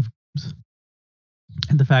of games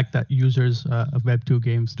and the fact that users of Web 2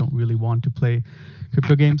 games don't really want to play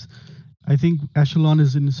crypto games. I think Echelon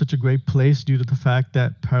is in such a great place due to the fact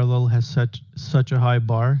that Parallel has such a high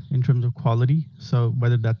bar in terms of quality. So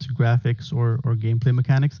whether that's graphics or gameplay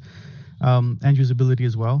mechanics and usability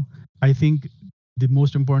as well. I think the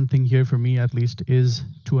most important thing here for me, at least, is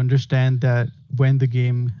to understand that when the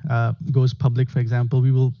game goes public, for example,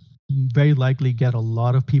 we will very likely get a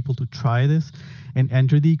lot of people to try this and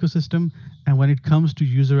enter the ecosystem. And when it comes to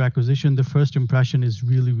user acquisition, the first impression is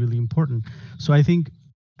really, really important. So I think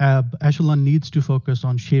Echelon needs to focus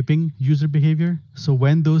on shaping user behavior. So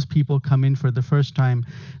when those people come in for the first time,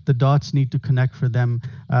 the dots need to connect for them.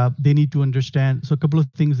 They need to understand. So a couple of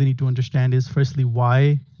things they need to understand is, firstly,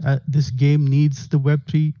 why this game needs the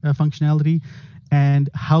Web3 functionality and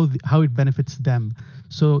how it benefits them.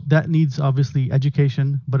 So that needs, obviously,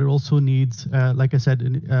 education, but it also needs, like I said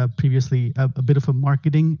previously, a bit of a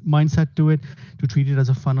marketing mindset to it, to treat it as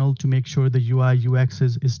a funnel, to make sure the UI UX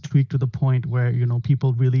is tweaked to the point where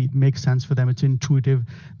people really make sense for them. It's intuitive.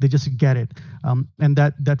 They just get it. And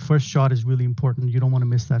that first shot is really important. You don't want to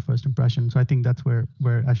miss that first impression. So I think that's where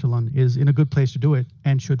Echelon is in a good place to do it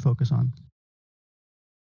and should focus on.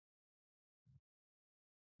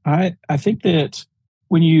 I think that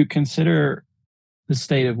when you consider the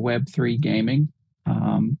state of Web3 gaming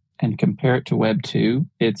and compare it to Web 2,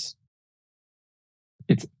 it's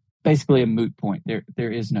basically a moot point.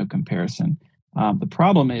 There is no comparison. The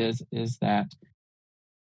problem is that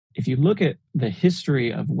if you look at the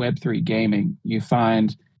history of Web3 gaming, you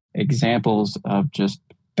find examples of just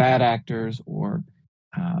bad actors or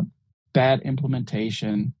bad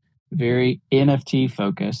implementation, very NFT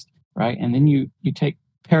focused, right? And then you take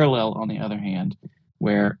Parallel, on the other hand,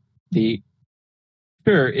 where it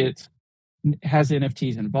has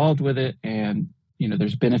NFTs involved with it, and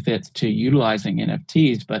there's benefits to utilizing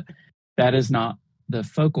NFTs, but that is not the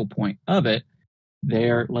focal point of it.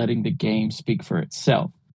 They're letting the game speak for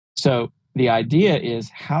itself. So the idea is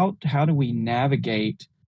how do we navigate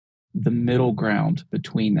the middle ground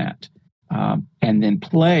between that, and then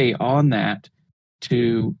play on that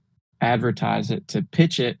to advertise it, to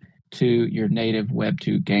pitch it to your native Web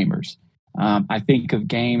 2 gamers. I think of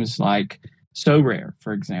games like So Rare,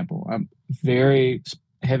 for example. I'm very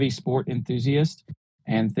heavy sport enthusiast,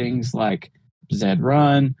 and things like Zed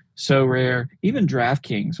Run, So Rare, even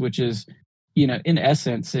DraftKings, which is, in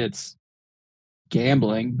essence, it's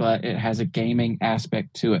gambling, but it has a gaming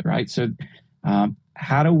aspect to it, right? So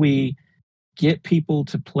how do we get people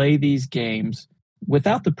to play these games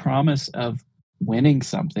without the promise of winning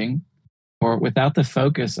something, or without the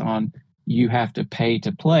focus on you have to pay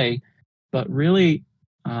to play, but really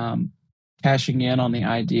cashing in on the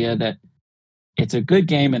idea that it's a good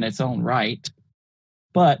game in its own right,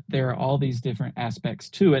 but there are all these different aspects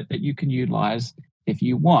to it that you can utilize if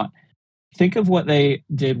you want. Think of what they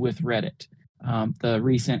did with Reddit, the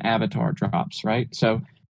recent avatar drops, right? So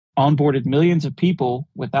onboarded millions of people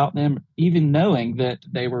without them even knowing that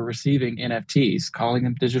they were receiving NFTs, calling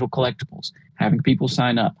them digital collectibles, having people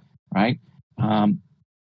sign up, right? I'm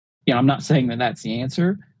not saying that that's the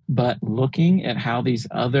answer, but looking at how these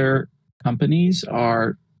other companies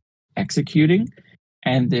are executing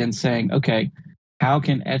and then saying, okay, how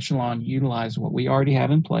can Echelon utilize what we already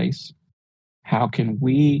have in place? How can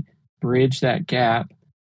we bridge that gap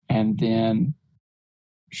and then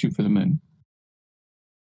shoot for the moon?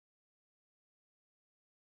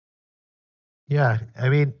 Yeah, I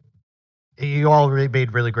mean, you all really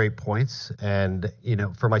made really great points. And,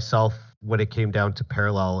 for myself, when it came down to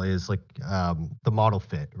Parallel is like the model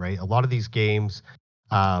fit, right? A lot of these games,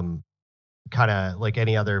 kind of like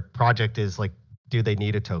any other project, is like, do they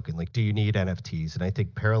need a token? Like, do you need NFTs? And I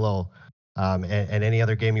think Parallel and any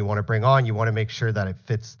other game you want to bring on, you want to make sure that it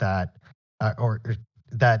fits that or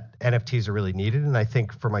that NFTs are really needed. And I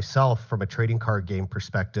think for myself, from a trading card game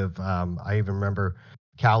perspective, I even remember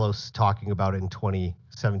Kalos talking about it in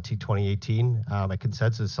 2017, 2018. At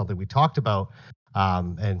Consensus, something we talked about,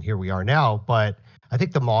 and here we are now. But I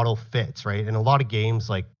think the model fits, right? And a lot of games,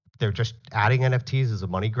 like, they're just adding NFTs as a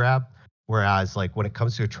money grab, Whereas like when it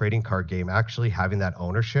comes to a trading card game, actually having that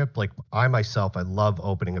ownership, like I myself, I love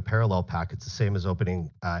opening a parallel pack. It's the same as opening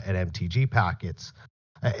an MTG pack.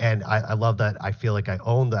 And I love that. I feel like I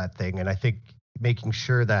own that thing. And I think making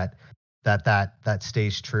sure that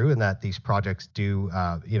stays true, and that these projects do,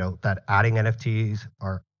 that adding NFTs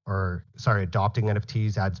adopting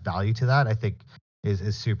NFTs adds value to that, I think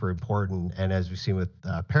is super important. And as we've seen with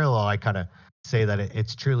Parallel, I kind of say that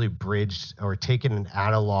it's truly bridged or taken an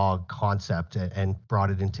analog concept and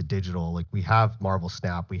brought it into digital. Like we have Marvel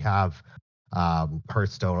Snap, we have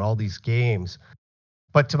Hearthstone, all these games.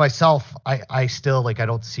 But to myself, I still like, I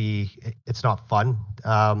don't see, it's not fun.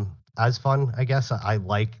 As fun, I guess. I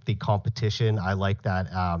like the competition. I like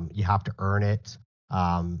that you have to earn it,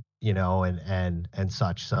 and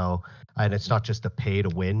such. So, and it's not just a pay to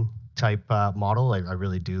win type model. I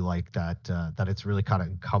really do like that it's really kind of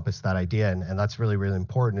encompassed that idea, and that's really, really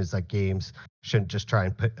important, is that games shouldn't just try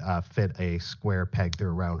and fit a square peg through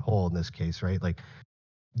a round hole in this case, right? Like,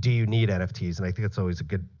 do you need NFTs? And I think that's always a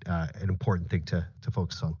good, an important thing to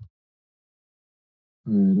focus on.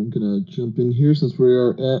 All right, I'm gonna jump in here since we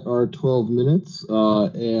are at our 12 minutes,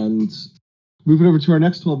 and moving over to our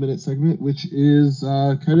next 12-minute segment, which is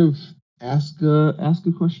kind of ask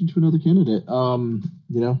a question to another candidate.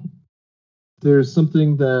 There's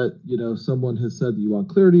something that someone has said that you want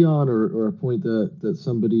clarity on, or a point that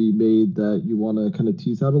somebody made that you want to kind of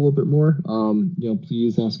tease out a little bit more.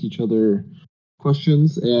 Please ask each other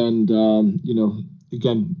questions, and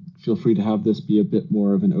again, feel free to have this be a bit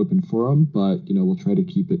more of an open forum, but we'll try to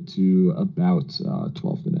keep it to about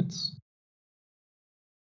 12 minutes.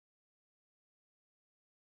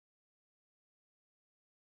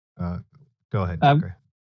 Go ahead, Joker.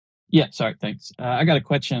 Yeah, sorry, thanks. I got a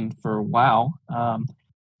question for WoW.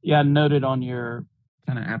 Yeah, noted on your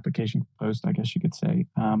kind of application post, I guess you could say,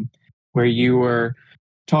 where you were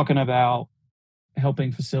talking about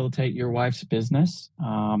helping facilitate your wife's business,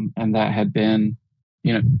 and that had been,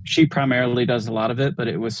 she primarily does a lot of it, but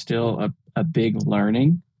it was still a big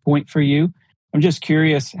learning point for you. I'm just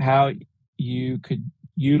curious how you could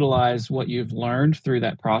utilize what you've learned through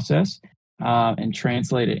that process and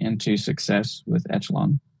translate it into success with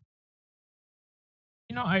Echelon.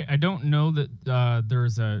 I don't know that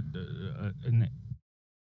there's a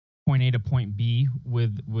point A to point B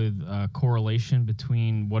with correlation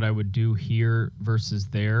between what I would do here versus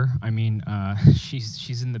there. I mean,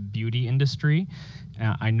 she's in the beauty industry.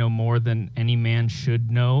 I know more than any man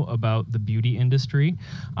should know about the beauty industry.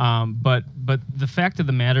 But the fact of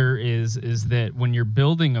the matter is that when you're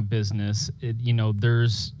building a business,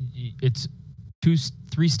 it's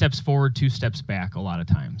 3 steps forward, 2 steps back a lot of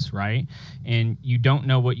times, right? And you don't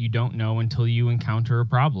know what you don't know until you encounter a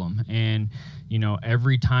problem. And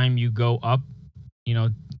every time you go up,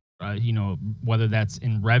 whether that's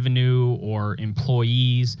in revenue or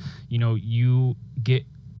employees, you get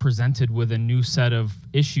presented with a new set of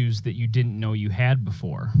issues that you didn't know you had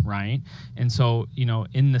before, right? And so,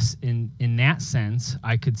 in that sense,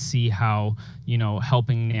 I could see how,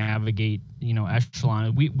 helping navigate,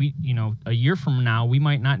 Echelon, we a year from now, we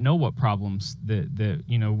might not know what problems that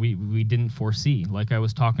we didn't foresee. Like I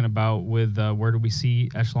was talking about with where do we see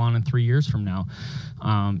Echelon in 3 years from now?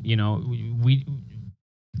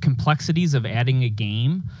 Complexities of adding a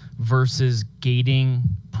game versus gating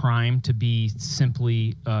Prime to be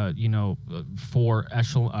simply for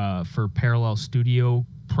Parallel Studio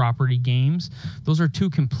property games. Those are 2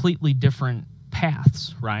 completely different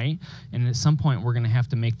paths, right? And at some point we're going to have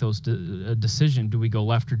to make those a decision. Do we go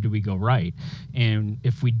left or do we go right? And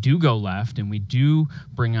if we do go left and we do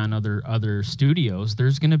bring on other studios,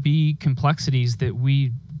 there's going to be complexities that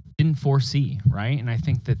we didn't foresee, right? And I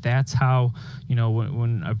think that's how,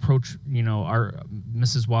 when I approach, our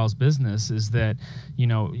Mrs. Wild's business, is that,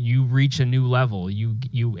 you reach a new level,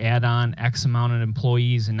 you add on X amount of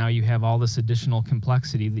employees, and now you have all this additional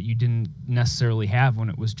complexity that you didn't necessarily have when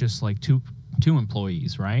it was just like two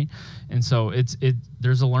employees, right? And so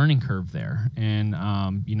there's a learning curve there, and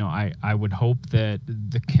I would hope that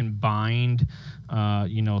the combined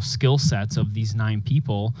skill sets of these 9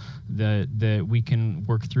 people that we can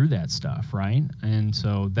work through that stuff, right? And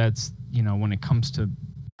so that's when it comes to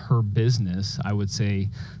her business, I would say,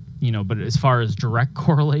 but as far as direct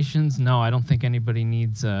correlations, no, I don't think anybody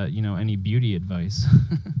needs any beauty advice.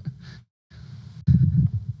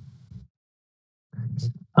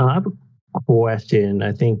 I have a question.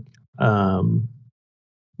 I think,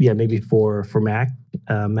 maybe for Mac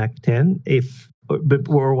 10,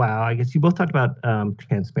 or WoW. I guess you both talked about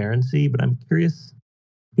transparency, but I'm curious,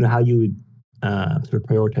 how you would sort of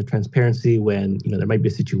prioritize transparency when there might be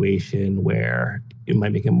a situation where it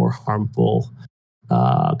might make it more harmful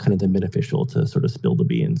kind of the beneficial to sort of spill the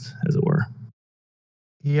beans, as it were.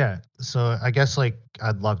 Yeah. So I guess like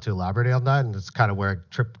I'd love to elaborate on that, and it's kind of where I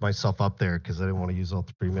tripped myself up there because I didn't want to use all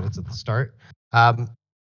 3 minutes at the start. Um,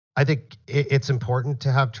 I think it's important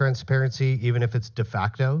to have transparency, even if it's de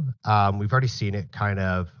facto. We've already seen it kind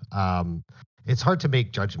of. It's hard to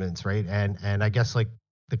make judgments, right? And I guess like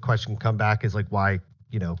the question come back is like why,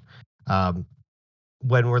 you know, um,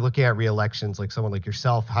 when we're looking at re-elections, like someone like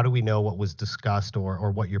yourself, how do we know what was discussed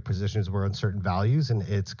or what your positions were on certain values? And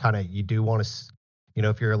it's kind of you do want to, you know,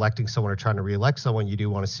 if you're electing someone or trying to re-elect someone, you do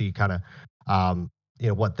want to see kind of, you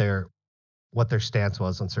know, what their stance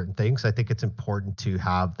was on certain things. I think it's important to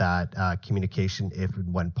have that communication if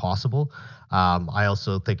and when possible. I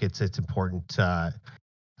also think it's important,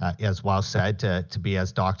 as Wow said, to be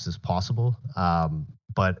as doxed as possible.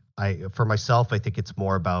 But for myself, I think it's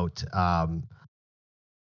more about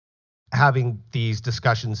having these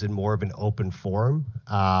discussions in more of an open forum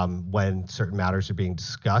when certain matters are being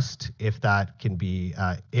discussed, if that can be,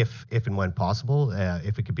 if and when possible,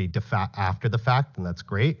 if it could be after the fact, then that's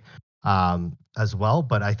great as well.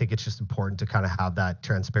 But I think it's just important to kind of have that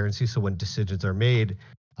transparency, so when decisions are made,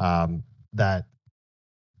 that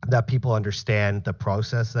people understand the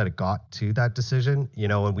process that it got to that decision. You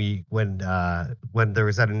know, when there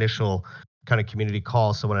was that initial kind of community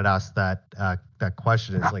call, someone had asked that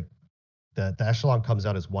question. It's like the echelon comes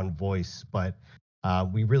out as one voice, but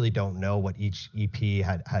we really don't know what each EP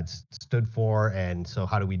had stood for, and so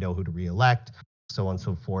how do we know who to re-elect, so on and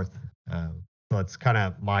so forth. So it's kind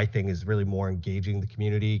of my thing is really more engaging the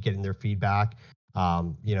community, getting their feedback.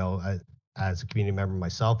 You know, as a community member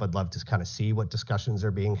myself, I'd love to kind of see what discussions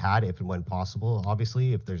are being had if and when possible.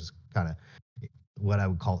 Obviously, if there's kind of what I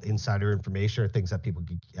would call insider information or things that people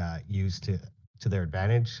could use to their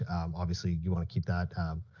advantage, obviously you want to keep that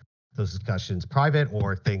those discussions private,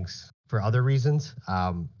 or things for other reasons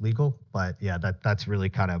legal. But yeah, that's really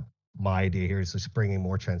kind of my idea here, is just bringing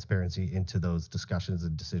more transparency into those discussions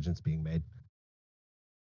and decisions being made.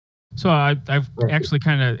 So I've actually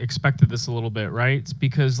kind of expected this a little bit, right? It's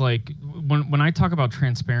because like when I talk about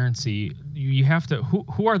transparency, you have to,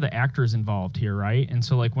 who are the actors involved here, right? And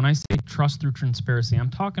so like when I say trust through transparency, I'm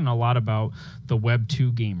talking a lot about the Web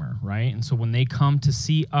 2 gamer, right? And so when they come to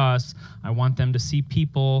see us, I want them to see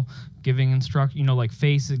people giving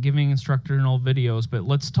giving instructional videos. But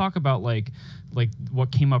let's talk about like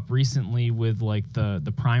what came up recently with like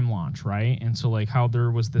the Prime launch, right? And so like how there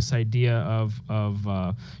was this idea of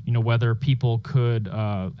whether people could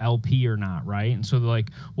LP or not, right? And so like,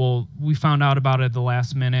 well, we found out about it at the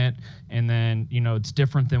last minute, and then it's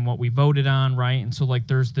different than what we voted on, right? And so like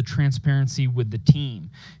there's the transparency with the team.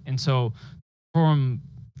 And so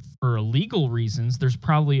for legal reasons, there's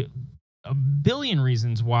probably a billion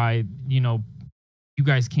reasons why you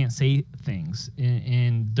guys can't say things,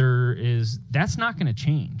 and that's not going to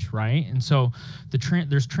change, right? And so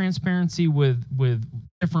there's transparency with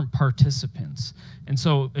different participants. And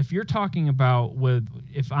so if you're talking about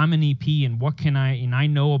if I'm an EP and I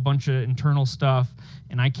know a bunch of internal stuff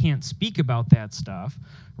and I can't speak about that stuff,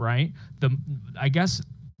 right? I guess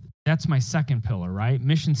that's my second pillar, right?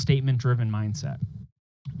 Mission statement driven mindset.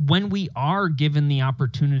 When we are given the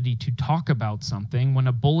opportunity to talk about something, when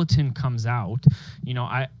a bulletin comes out,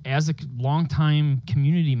 I, as a longtime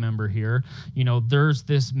community member here, there's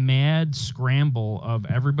this mad scramble of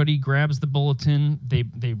everybody grabs the bulletin,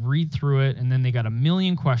 they read through it, and then they got a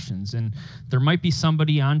million questions. And there might be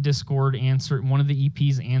somebody on Discord one of the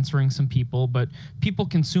EPs answering some people, but people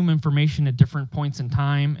consume information at different points in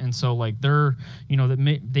time. And so like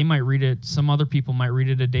they might read it, some other people might read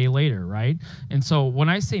it a day later, right? And so when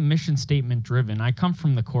I say mission statement driven, I come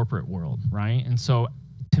from the corporate world, right? And so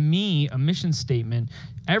to me, a mission statement,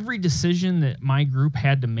 every decision that my group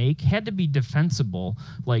had to make had to be defensible.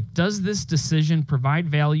 Like, does this decision provide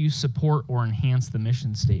value, support, or enhance the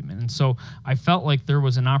mission statement? And so I felt like there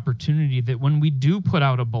was an opportunity that when we do put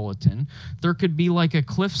out a bulletin, there could be like a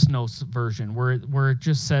Cliff's Notes version where it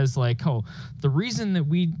just says like, oh, the reason that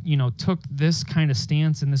we took this kind of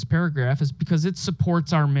stance in this paragraph is because it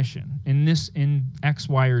supports our mission in X,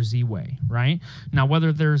 Y, or Z way, right? Now,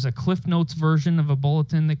 whether there's a Cliff Notes version of a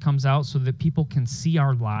bulletin that comes out so that people can see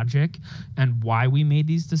our logic and why we made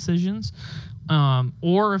these decisions,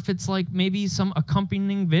 or if it's like maybe some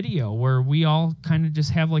accompanying video where we all kind of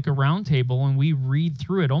just have like a round table and we read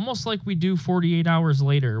through it, almost like we do 48 hours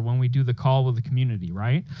later when we do the call with the community,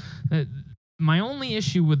 right? My only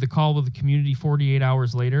issue with the call with the community 48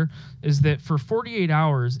 hours later is that for 48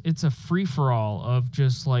 hours, it's a free-for-all of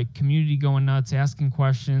just like community going nuts, asking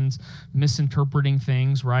questions, misinterpreting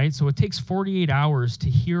things, right? So it takes 48 hours to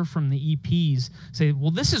hear from the EPs say,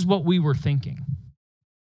 well, this is what we were thinking,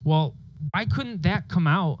 Well, why couldn't that come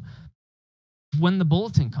out when the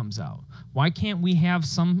bulletin comes out? Why can't we have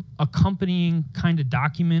some accompanying kind of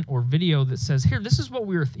document or video that says, here, this is what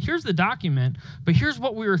we were, here's the document, but here's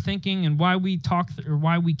what we were thinking and why we talked or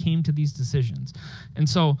why we came to these decisions. And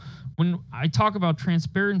so when I talk about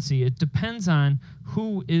transparency, it depends on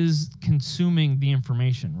who is consuming the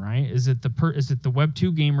information, right? Is it the Web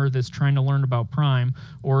 2 gamer that's trying to learn about Prime,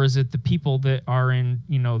 or is it the people that are in,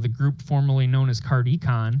 the group formerly known as Card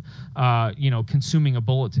Econ, consuming a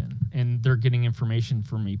bulletin and they're getting information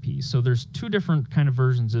from EPs? So there's two different kind of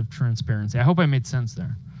versions of transparency. I hope I made sense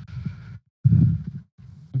there.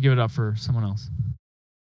 I'll give it up for someone else.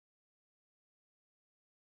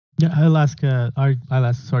 Yeah, I'll ask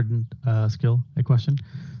Sergeant Skill a question.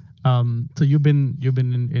 So you've been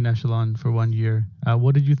in Echelon for 1 year.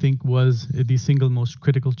 What did you think was the single most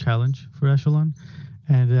critical challenge for Echelon,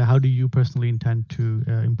 and how do you personally intend to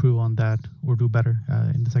improve on that or do better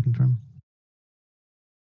in the second term?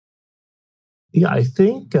 Yeah, I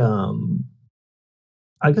think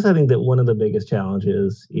I think that one of the biggest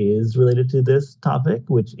challenges is related to this topic,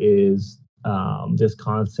 which is this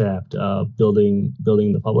concept of building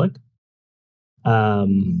the public.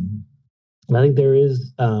 And I think there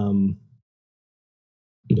is,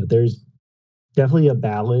 there's definitely a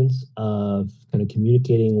balance of kind of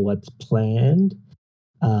communicating what's planned,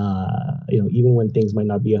 even when things might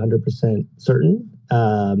not be 100% certain,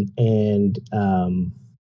 and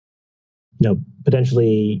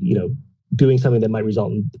potentially, doing something that might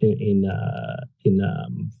result in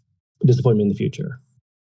disappointment in the future.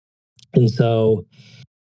 And so,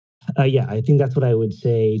 I think that's what I would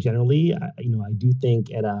say generally. I do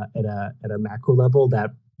think at a macro level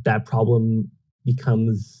that problem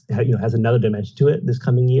becomes, has another dimension to it this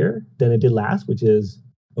coming year than it did last, which is,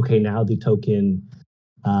 okay, now the token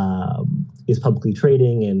is publicly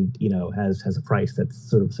trading and has a price that's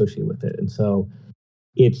sort of associated with it, and so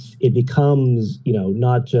it becomes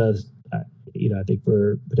not just I think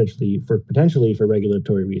for potentially for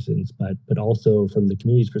regulatory reasons, but also from the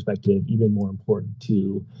community's perspective, even more important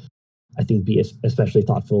to, I think, be especially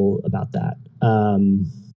thoughtful about that.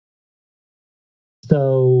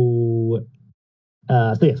 So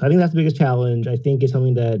yes, I think that's the biggest challenge. I think it's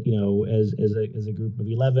something that as a group of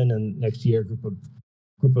 11 and next year group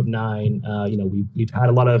of 9, we've had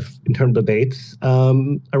a lot of internal debates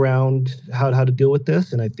around how to deal with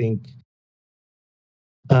this, and I think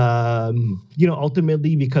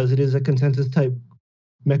ultimately, because it is a consensus type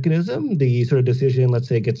mechanism, the sort of decision, let's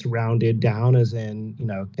say, gets rounded down, as in,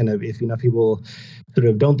 kind of, if enough people sort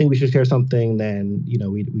of don't think we should share something, then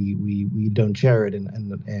we don't share it,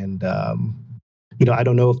 and I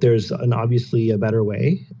don't know if there's obviously a better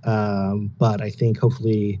way, but I think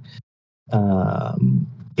hopefully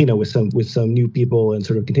with some new people and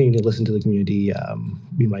sort of continuing to listen to the community,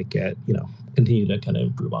 we might get continue to kind of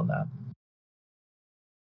improve on that.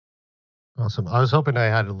 Awesome. I was hoping I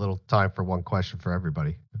had a little time for one question for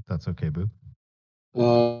everybody, if that's okay, Boo.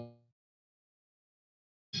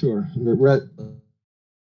 Sure. Rhett.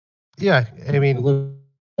 Yeah, I mean,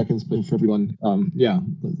 seconds for everyone.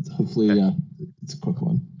 Hopefully it's a quick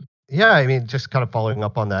one. Yeah, I mean, just kind of following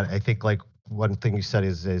up on that, I think like one thing you said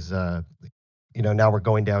is now we're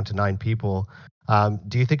going down to 9 people.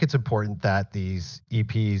 Do you think it's important that these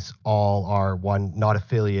EPs all are, one, not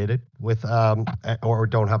affiliated with or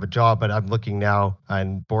don't have a job? But I'm looking now,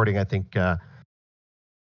 and Boarding, I think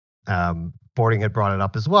Boarding had brought it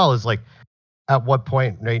up as well, is like, at what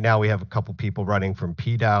point right now we have a couple people running from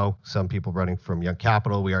PDAO, some people running from Young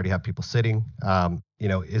Capital. We already have people sitting.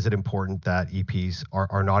 Is it important that EPs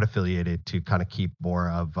are not affiliated to kind of keep more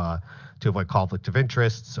of to avoid conflict of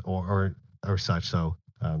interests or such? So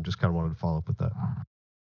just kind of wanted to follow up with that.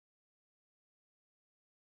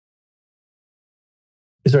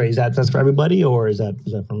 Sorry, is that's for everybody, or is that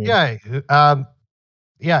for me? Yeah,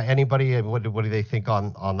 anybody. What do they think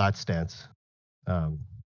on that stance?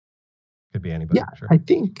 Could be anybody. Yeah, sure. I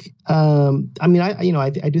think. I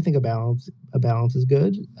do think a balance is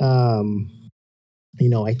good. I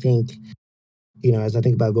think, as I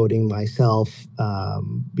think about voting myself, I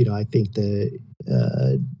think that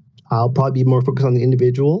I'll probably be more focused on the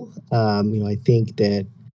individual. I think that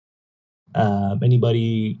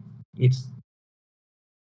anybody, I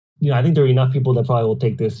think there are enough people that probably will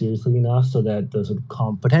take this seriously enough so that the sort of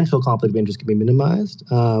potential conflict of interest can be minimized.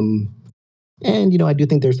 And, I do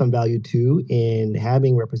think there's some value too in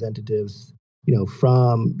having representatives,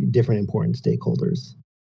 from different important stakeholders,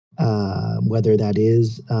 whether that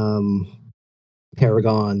is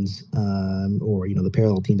Paragons or, the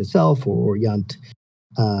Parallel team itself or Yunt.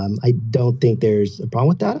 I don't think there's a problem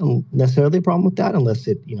with that, necessarily a problem with that, unless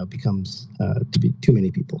it becomes to be too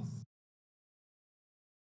many people.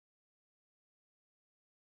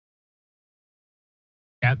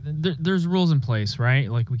 Yeah, there's rules in place,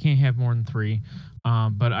 right? Like we can't have more than 3.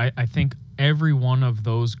 But I think every one of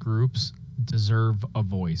those groups deserve a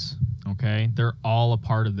voice. Okay, they're all a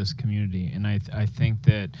part of this community, and I think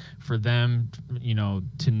that for them,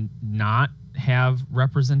 to not have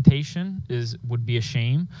representation would be a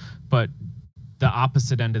shame. But the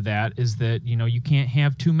opposite end of that is that you can't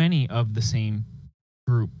have too many of the same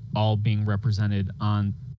group all being represented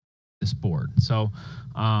on this board. So,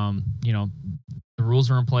 the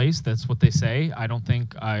rules are in place. That's what they say. I don't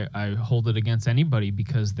think I hold it against anybody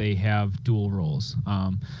because they have dual roles.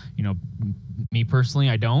 Me personally,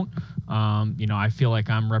 I don't. I feel like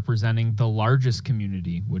I'm representing the largest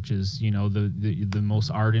community, which is the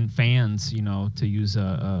most ardent fans. To use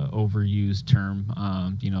a overused term.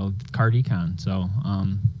 Card econ. So,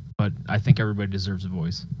 but I think everybody deserves a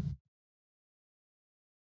voice.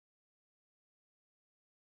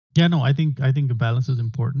 Yeah, no, I think the balance is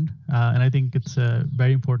important, and I think it's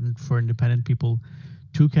very important for independent people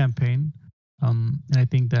to campaign, and I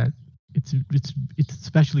think that it's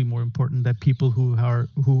especially more important that people who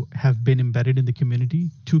have been embedded in the community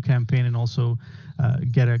to campaign and also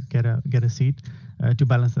get a seat to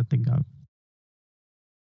balance that thing out.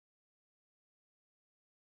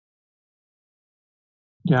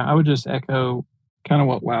 Yeah, I would just echo kind of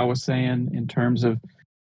what Wow was saying in terms of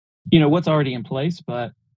what's already in place,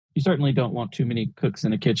 but you certainly don't want too many cooks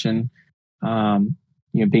in the kitchen.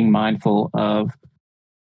 Being mindful of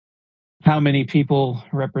how many people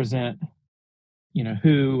represent,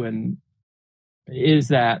 who, and is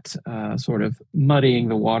that sort of muddying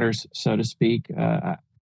the waters, so to speak.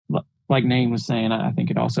 Like Nate was saying, I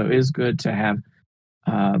think it also is good to have,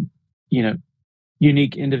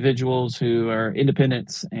 unique individuals who are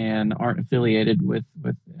independents and aren't affiliated with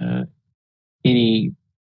any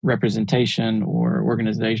representation or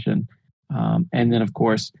organization. And then, of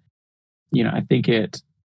course, I think it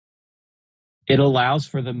allows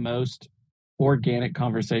for the most organic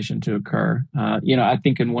conversation to occur. I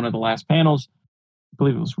think in one of the last panels, I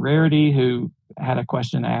believe it was Rarity who had a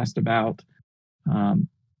question asked about,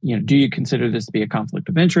 do you consider this to be a conflict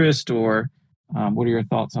of interest, or what are your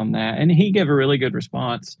thoughts on that? And he gave a really good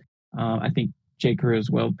response. I think J. Crew as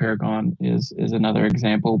well, Paragon is another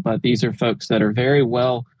example, but these are folks that are very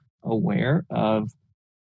well aware of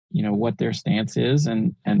what their stance is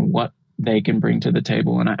and what they can bring to the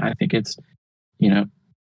table. And I think it's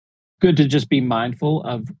good to just be mindful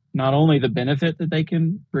of not only the benefit that they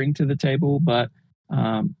can bring to the table, but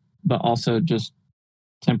also just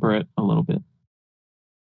temper it a little bit.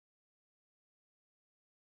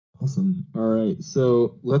 Awesome. All right,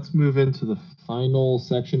 so let's move into the final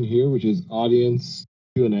section here, which is audience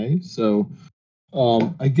Q&A. So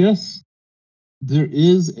I guess there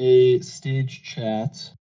is a stage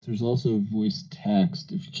chat. There's also voice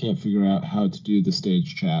text if you can't figure out how to do the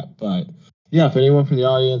stage chat. But yeah, if anyone from the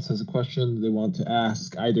audience has a question they want to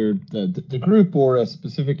ask either the group or a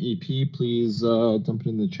specific EP, please dump it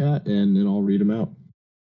in the chat and then I'll read them out.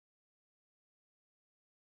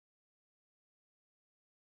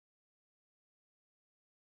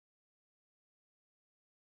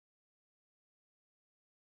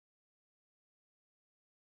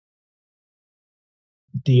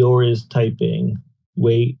 Dior is typing.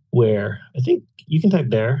 Wait, where? I think you can type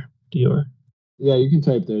there, Dior. Yeah, you can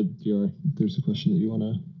type there, Dior. If there's a question that you want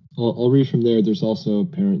to. I'll read from there. There's also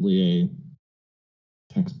apparently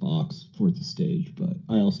a text box for the stage, but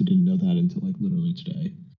I also didn't know that until like literally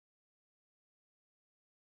today.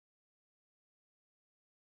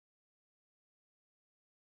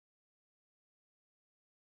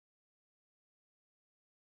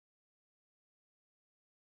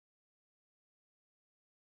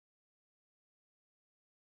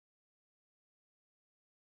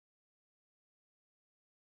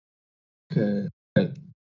 Okay.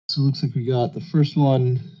 So it looks like we got the first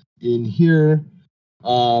one in here.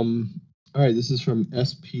 All right, this is from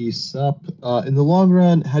SP Sup. In the long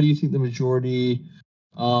run, how do you think the majority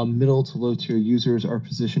middle to low tier users are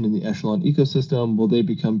positioned in the Echelon ecosystem? Will they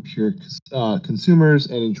become pure consumers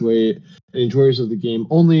and enjoyers of the game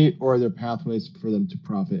only, or are there pathways for them to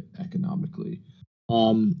profit economically?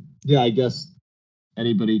 Yeah, I guess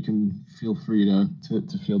anybody can feel free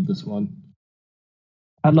to field this one.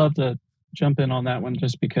 I'd love to jump in on that one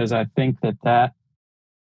just because I think that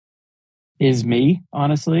is me,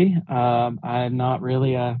 honestly. I'm not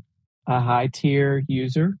really a high tier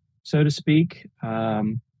user, so to speak. I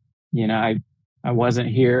wasn't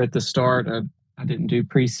here at the start of I didn't do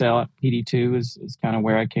pre-sale at PD2 is kind of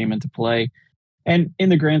where I came into play. And in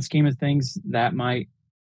the grand scheme of things, that might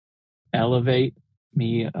elevate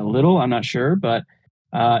me a little. I'm not sure, but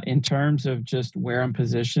in terms of just where I'm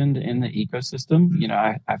positioned in the ecosystem,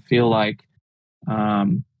 I feel like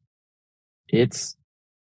it's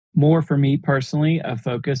more for me personally a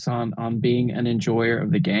focus on being an enjoyer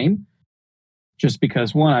of the game. Just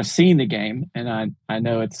because one, I've seen the game and I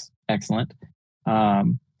know it's excellent,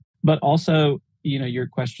 but also your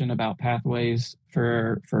question about pathways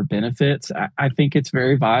for benefits, I think it's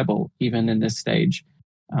very viable even in this stage.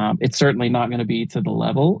 It's certainly not going to be to the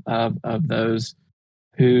level of those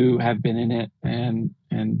who have been in it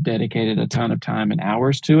and dedicated a ton of time and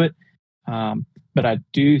hours to it. But I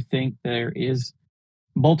do think there is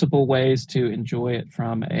multiple ways to enjoy it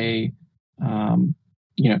from a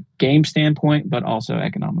game standpoint, but also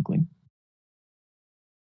economically.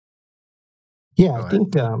 Yeah, I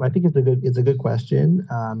think it's a good question,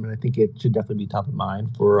 and I think it should definitely be top of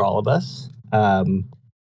mind for all of us. I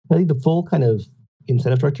think the full kind of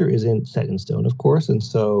incentive structure isn't set in stone, of course, and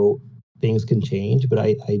so things can change. But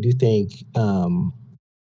I do think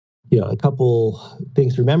a couple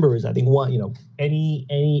things to remember is I think one,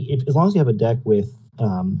 as long as you have a deck with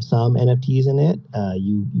some NFTs in it,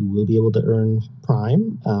 you will be able to earn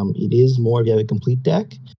Prime. It is more if you have a complete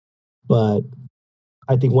deck, but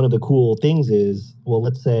I think one of the cool things is, well,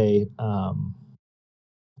 let's say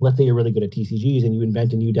you're really good at TCGs and you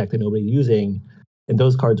invent a new deck that nobody's using, and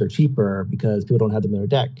those cards are cheaper because people don't have them in their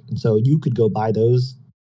deck, and so you could go buy those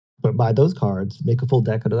cards, make a full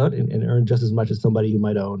deck out of that, and earn just as much as somebody who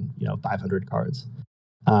might own 500 cards.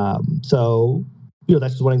 So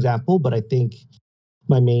that's just one example, but I think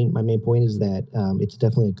my main point is that it's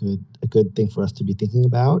definitely a good thing for us to be thinking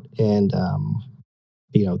about, and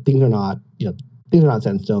things are not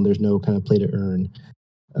set in stone. There's no kind of play to earn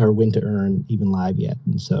or win to earn even live yet,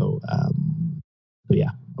 and so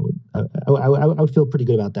yeah, I would feel pretty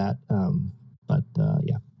good about that. But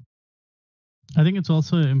yeah. I think it's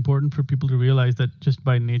also important for people to realize that just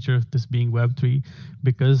by nature of this being Web3,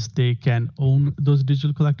 because they can own those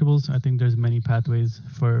digital collectibles, I think there's many pathways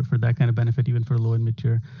for that kind of benefit, even for low and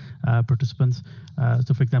mid-tier participants.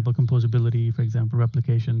 So for example, composability, for example,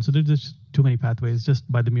 replication. So there's just too many pathways just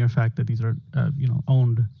by the mere fact that these are,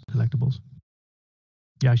 owned collectibles.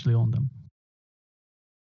 You actually own them.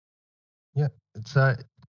 Yeah, it's a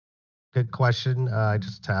good question.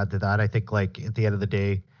 Just to add to that, I think like at the end of the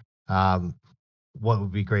day, what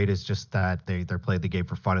would be great is just that they're playing the game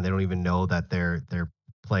for fun and they don't even know that they're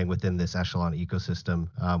playing within this Echelon ecosystem.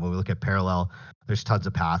 When we look at Parallel, there's tons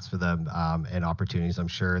of paths for them and opportunities. I'm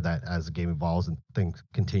sure that as the game evolves and things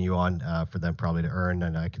continue on for them probably to earn,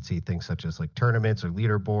 and I could see things such as like tournaments or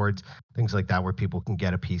leaderboards, things like that, where people can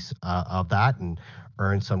get a piece of that and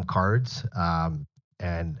earn some cards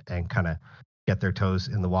and kind of get their toes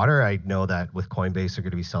in the water. I know that with Coinbase, they're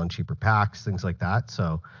going to be selling cheaper packs, things like that.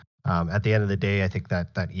 So at the end of the day, I think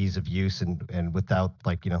that ease of use and without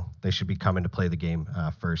they should be coming to play the game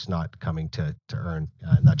first, not coming to earn,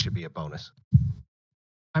 and that should be a bonus.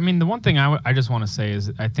 I mean, the one thing I just want to say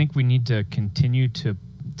is I think we need to continue to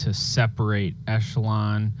separate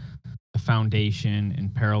Echelon, the foundation,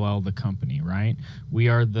 and Parallel, the company, right? We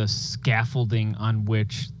are the scaffolding on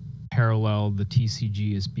which Parallel, the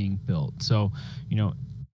TCG, is being built. So,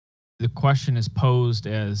 the question is posed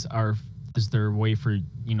as is there a way for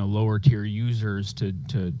lower tier users to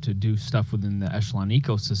do stuff within the Echelon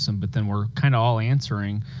ecosystem? But then we're kind of all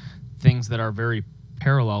answering things that are very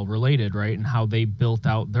Parallel related, right? And how they built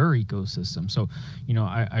out their ecosystem. So,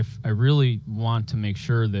 I really want to make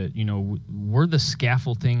sure that we're the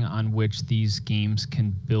scaffolding on which these games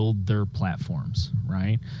can build their platforms,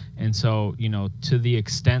 right? And so, to the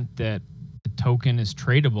extent that the token is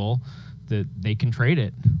tradable, that they can trade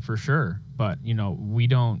it for sure. But we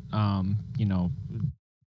don't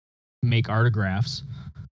make autographs,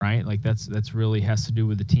 right? Like that's really has to do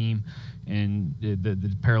with the team and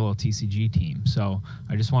the Parallel TCG team. So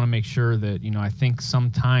I just want to make sure that I think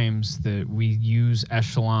sometimes that we use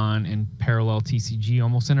Echelon and Parallel TCG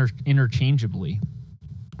almost interchangeably.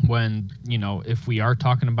 When if we are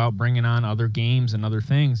talking about bringing on other games and other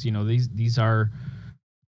things, these are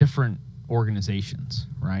different organizations,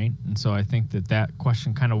 right? And so I think that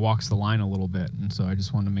question kind of walks the line a little bit, and so I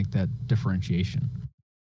just want to make that differentiation.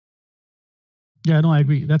 Yeah, no, I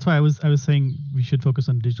agree. That's why I was saying we should focus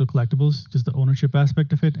on digital collectibles, just the ownership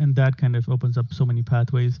aspect of it, and that kind of opens up so many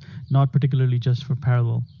pathways, not particularly just for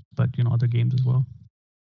Parallel, but other games as well.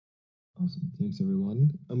 Awesome, thanks everyone.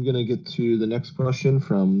 I'm gonna get to the next question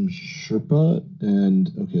from Sherpa, and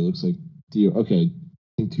okay, looks like Dior. Okay, I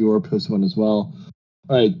think Dior posted one as well.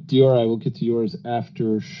 All right, DRI, we'll get to yours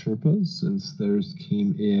after Sherpa since theirs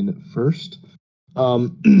came in first. All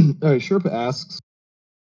right, Sherpa asks,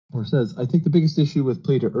 or says, I think the biggest issue with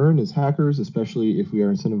play to earn is hackers, especially if we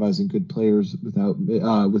are incentivizing good players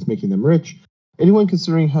with making them rich. Anyone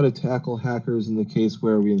considering how to tackle hackers in the case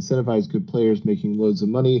where we incentivize good players making loads of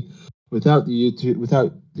money without the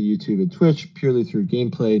YouTube and Twitch, purely through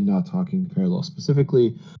gameplay, not talking parallel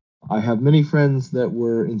specifically? I have many friends that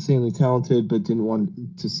were insanely talented but didn't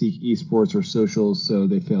want to seek esports or socials, so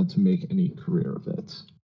they failed to make any career of it.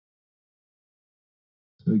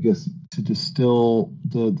 So I guess to distill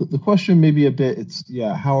the question maybe a bit, it's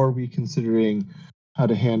how are we considering how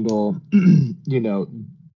to handle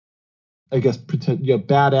I guess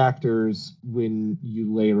bad actors when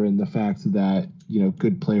you layer in the fact that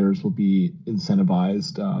good players will be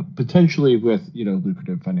incentivized potentially with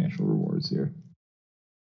lucrative financial rewards here.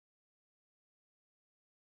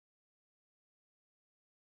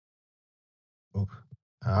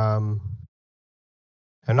 I'm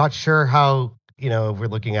not sure how, if we're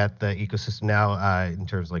looking at the ecosystem now in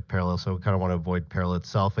terms of like parallel, so we kind of want to avoid parallel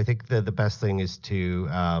itself. I think the best thing is to,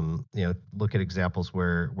 look at examples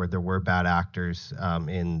where there were bad actors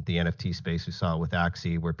in the NFT space. We saw it with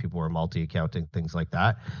Axie where people were multi-accounting, things like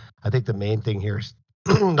that. I think the main thing here is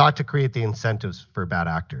not to create the incentives for bad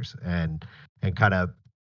actors and kind of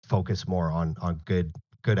focus more on good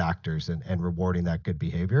actors and rewarding that good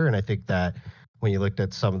behavior. And I think that when you looked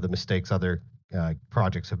at some of the mistakes other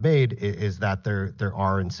projects have made is that there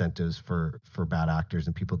are incentives for bad actors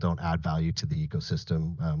and people don't add value to the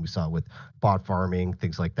ecosystem. We saw it with bot farming,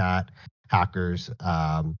 things like that, hackers.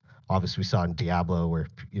 Obviously, we saw in Diablo where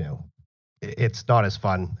it's not as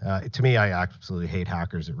fun. To me, I absolutely hate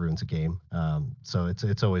hackers. It ruins a game. So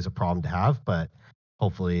it's always a problem to have, but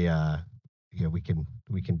hopefully, we can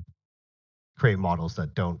create models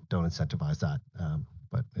that don't incentivize that.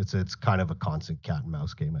 But it's kind of a constant cat and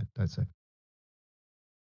mouse game, I'd say.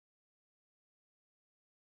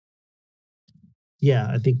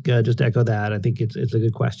 Yeah, I think just to echo that, I think it's a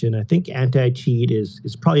good question. I think anti-cheat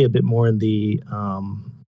is probably a bit more in the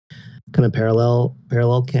kind of parallel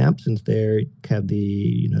camp since they have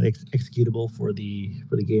the the executable for the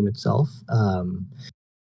game itself.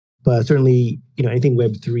 But certainly, anything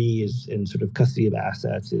Web3 is in sort of custody of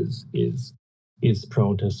assets is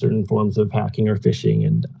prone to certain forms of hacking or phishing,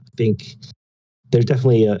 and I think there's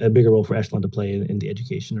definitely a bigger role for Echelon to play in the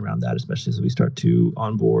education around that, especially as we start to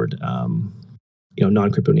onboard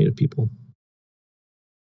non-crypto native people.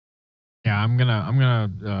 Yeah, I'm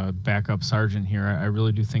gonna back up Sargent here. I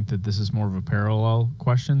really do think that this is more of a parallel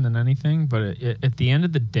question than anything. But at the end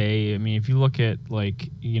of the day, I mean, if you look at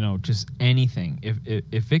just anything,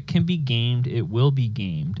 if it can be gamed, it will be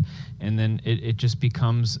gamed, and then it just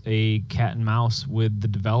becomes a cat and mouse with the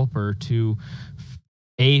developer to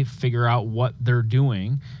figure out what they're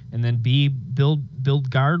doing, and then B, build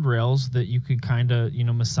guardrails that you could kind of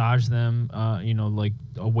massage them like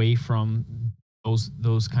away from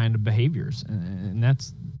those kind of behaviors, and that's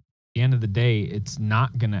at the end of the day, it's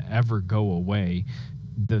not going to ever go away.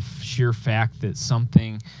 The sheer fact that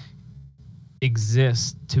something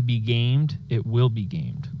exists to be gamed, it will be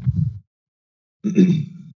gamed.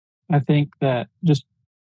 I think that just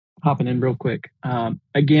hopping in real quick,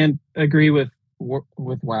 again, agree with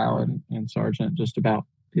WoW and Sargent just about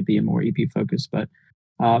it being more EP focused. But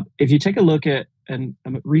if you take a look at a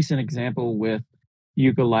recent example with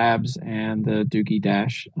Yuga Labs and the Doogie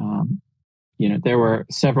Dash, there were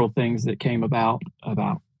several things that came about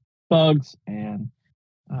bugs and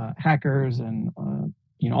hackers and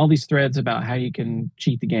all these threads about how you can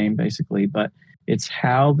cheat the game, basically. But it's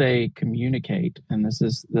how they communicate, and this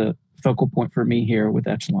is the focal point for me here with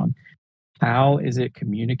Echelon. How is it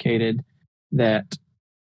communicated that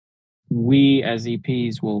we as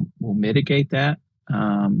EPs will mitigate that?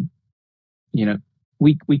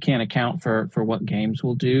 We can't account for what games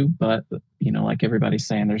will do, but like everybody's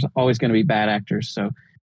saying, there's always going to be bad actors. So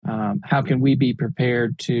how can we be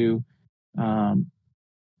prepared to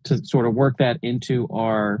sort of work that into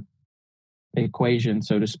our equation,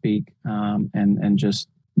 so to speak, and just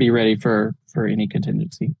be ready for any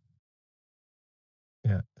contingency?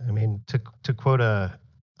 Yeah, I mean, to quote a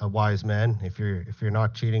wise man, if you're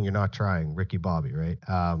not cheating, you're not trying. Ricky Bobby, right?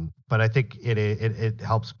 But I think it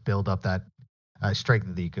helps build up that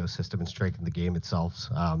strengthen the ecosystem and strengthen the game itself.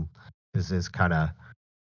 This is kind of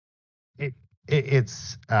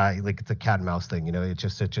it's like it's a cat and mouse thing, It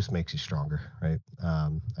just makes you stronger, right?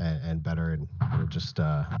 And better, and it'll just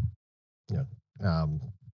yeah,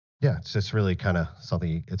 it's just really kind of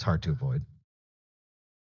something it's hard to avoid.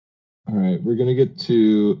 All right, we're gonna get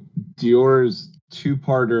to Dior's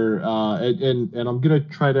two-parter, and I'm gonna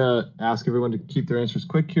try to ask everyone to keep their answers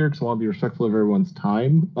quick here because I want to be respectful of everyone's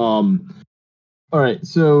time. All right,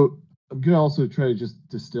 so I'm gonna also try to just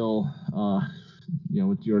distill,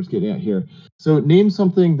 what Dior's getting at here. So name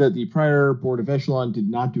something that the prior board of Echelon did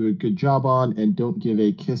not do a good job on, and don't give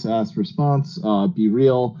a kiss-ass response. Be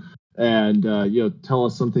real, and tell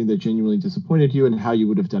us something that genuinely disappointed you and how you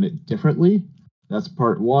would have done it differently. That's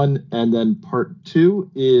part one, and then part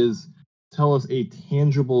two is tell us a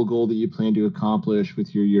tangible goal that you plan to accomplish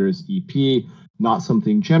with your year's EP, not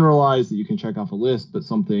something generalized that you can check off a list, but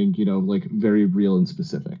something, like very real and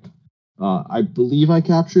specific. I believe I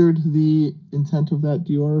captured the intent of that,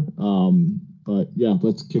 Dior. But yeah,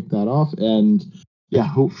 let's kick that off, and yeah,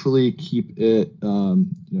 hopefully keep it,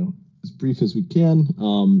 as brief as we can.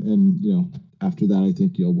 And after that, I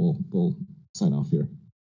think we'll sign off here.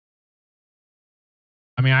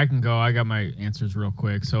 I mean, I can go. I got my answers real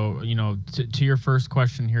quick. So, to your first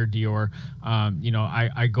question here, Dior,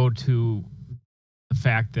 I go to the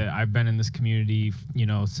fact that I've been in this community,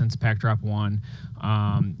 since Pack Drop 1.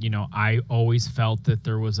 I always felt that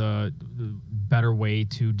there was a better way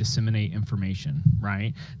to disseminate information,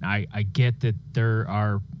 right? I get that there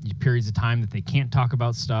are periods of time that they can't talk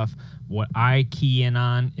about stuff. What I key in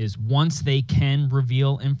on is once they can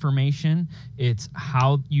reveal information, it's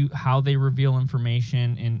how they reveal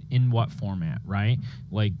information and in what format, right?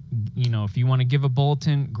 Like, if you want to give a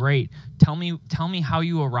bulletin, great. Tell me how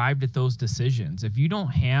you arrived at those decisions. If you don't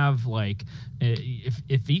have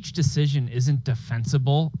if each decision isn't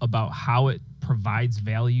defensible about how it provides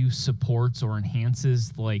value, supports, or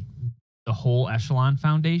enhances the whole Echelon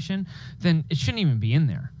Foundation, then it shouldn't even be in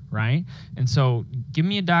there, right? And so give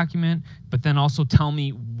me a document, but then also tell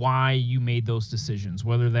me why you made those decisions,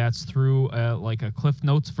 whether that's through a Cliff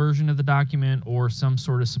Notes version of the document or some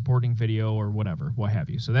sort of supporting video or whatever, what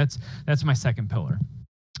have you. So that's my second pillar.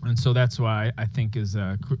 And so that's why I think is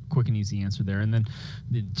a quick and easy answer there. And then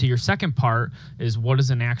to your second part is what is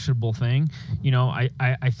an actionable thing?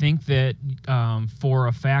 I think that for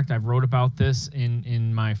a fact, I've wrote about this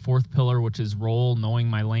in my fourth pillar, which is role, knowing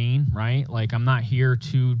my lane, right? Like I'm not here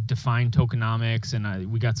to define tokenomics,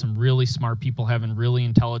 and we got some really smart people having really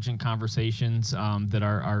intelligent conversations that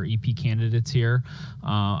are our EP candidates here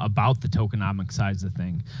about the tokenomic sides of the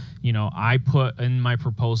thing. I put in my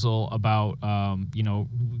proposal about,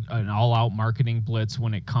 an all-out marketing blitz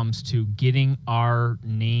when it comes to getting our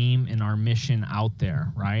name and our mission out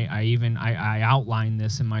there, right? I outlined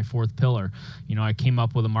this in my fourth pillar. I came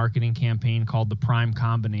up with a marketing campaign called the Prime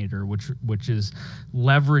Combinator, which is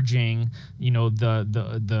leveraging,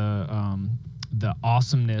 the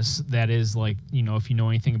awesomeness that is if you know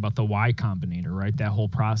anything about the Y Combinator, right? That whole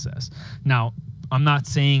process. Now, I'm not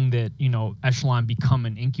saying that, Echelon become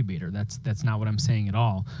an incubator. That's not what I'm saying at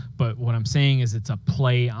all. But what I'm saying is it's a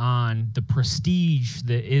play on the prestige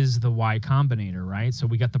that is the Y Combinator, right? So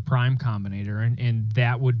we got the Prime Combinator, and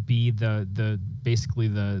that would be the basically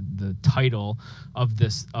the title of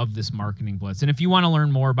this marketing blitz. And if you want to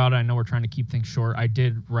learn more about it, I know we're trying to keep things short. I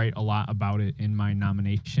did write a lot about it in my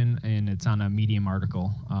nomination, and it's on a Medium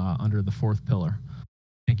article under the fourth pillar.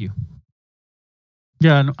 Thank you.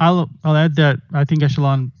 Yeah, and I'll add that I think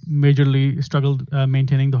Echelon majorly struggled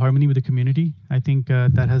maintaining the harmony with the community. I think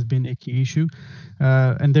that has been a key issue,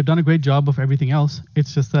 and they've done a great job of everything else.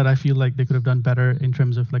 It's just that I feel like they could have done better in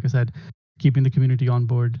terms of, like I said, keeping the community on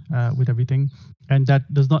board with everything. And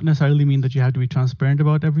that does not necessarily mean that you have to be transparent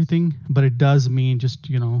about everything, but it does mean just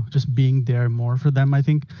being there more for them, I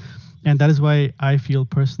think. And that is why I feel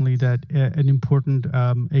personally that an important,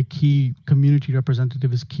 a key community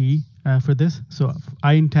representative is key for this. So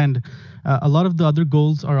I intend, a lot of the other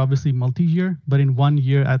goals are obviously multi-year, but in 1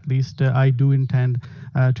 year at least, I do intend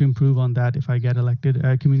to improve on that if I get elected.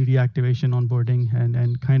 Community activation, onboarding,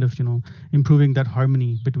 and kind of, improving that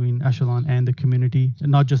harmony between Echelon and the community,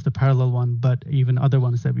 and not just the parallel one, but even other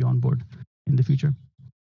ones that we onboard in the future.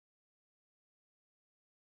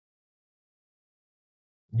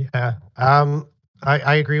 Yeah.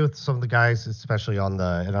 I agree with some of the guys, especially on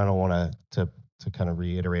and I don't want to kind of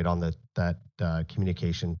reiterate on that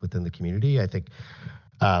communication within the community. I think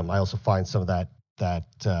I also find some of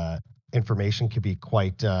that information could be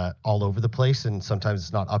quite all over the place, and sometimes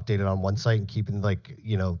it's not updated on one site and keeping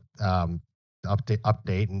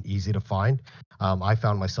update and easy to find. I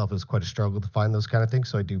found myself as quite a struggle to find those kind of things.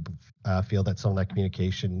 So I do feel that some of that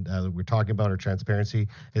communication that we're talking about, or transparency,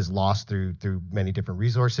 is lost through many different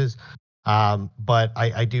resources. But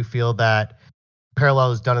I do feel that Parallel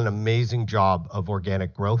has done an amazing job of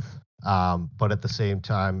organic growth. But at the same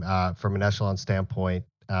time, from an Echelon standpoint,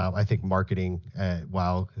 I think marketing,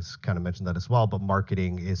 WoW has kind of mentioned that as well, but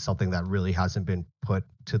marketing is something that really hasn't been put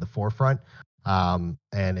to the forefront. And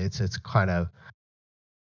it's kind of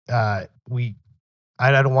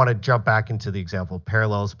I don't want to jump back into the example of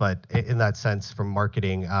parallels, but in that sense, from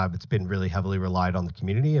marketing, it's been really heavily relied on the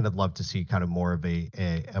community, and I'd love to see kind of more of a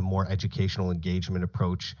more educational engagement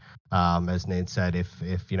approach. As Nate said, if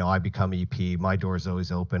I become EP, my door is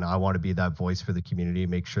always open. I want to be that voice for the community,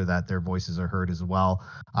 make sure that their voices are heard as well,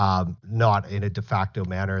 not in a de facto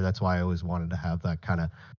manner. That's why I always wanted to have that kind of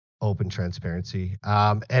open transparency.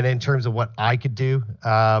 And in terms of what I could do,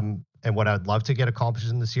 and what I'd love to get accomplished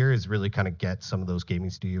in this year is really kind of get some of those gaming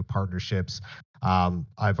studio partnerships.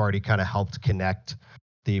 I've already kind of helped connect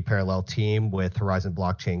the Parallel team with Horizon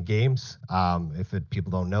Blockchain Games. People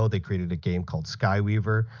don't know, they created a game called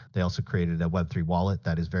Skyweaver. They also created a Web3 wallet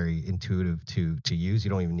that is very intuitive to use. You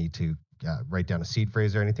don't even need to write down a seed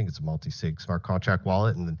phrase or anything. It's a multi-sig smart contract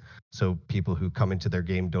wallet. And so people who come into their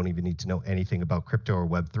game don't even need to know anything about crypto or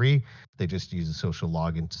Web3. They just use a social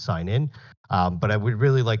login to sign in. But I would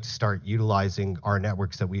really like to start utilizing our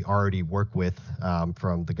networks that we already work with,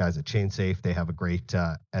 from the guys at ChainSafe. They have a great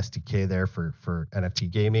SDK there for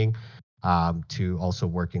NFT gaming, to also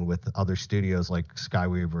working with other studios like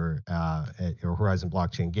Skyweaver or Horizon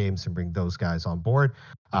Blockchain Games and bring those guys on board.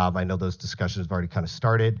 I know those discussions have already kind of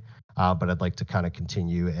started. But I'd like to kind of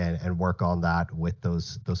continue and work on that with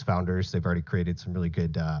those founders. They've already created some really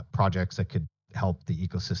good projects that could help the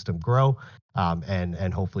ecosystem grow,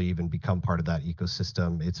 and hopefully even become part of that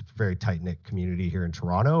ecosystem. It's a very tight-knit community here in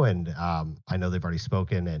Toronto, and I know they've already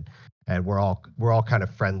spoken, and we're all kind of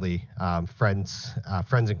friendly, friends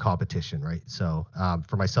in competition, right? So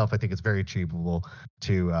for myself, I think it's very achievable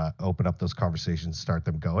to open up those conversations, start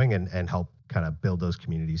them going, and help kind of build those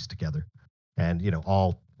communities together. And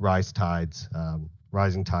all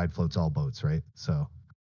rising tide floats all boats, right? So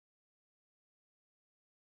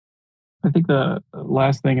I think the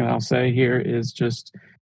last thing that I'll say here is just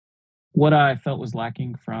what I felt was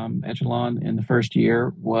lacking from Echelon in the first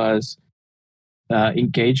year was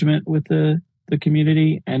engagement with the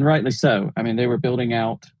community, and rightly so. I mean, they were building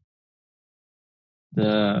out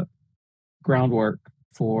the groundwork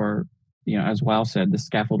for, as Wow said, the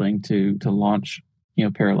scaffolding to launch,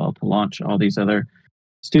 Parallel, to launch all these other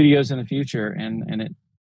studios in the future, and it of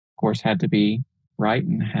course had to be right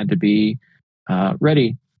and had to be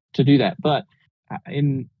ready to do that. But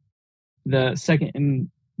in the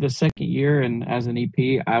second year and as an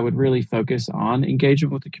EP, I would really focus on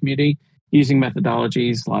engagement with the community using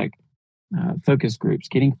methodologies like focus groups,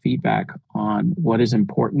 getting feedback on what is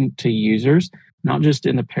important to users, not just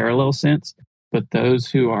in the Parallel sense, but those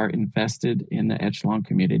who are invested in the Echelon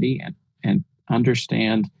community and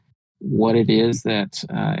understand what it is that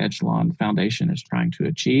Echelon Foundation is trying to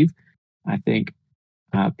achieve. I think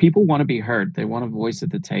people want to be heard. They want a voice at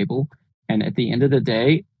the table. And at the end of the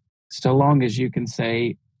day, so long as you can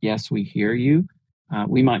say, yes, we hear you,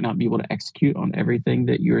 we might not be able to execute on everything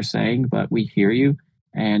that you're saying, but we hear you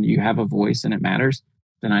and you have a voice and it matters,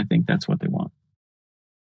 then I think that's what they want.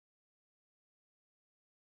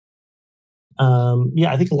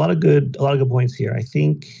 Yeah, I think a lot of good points here. I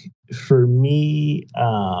think for me,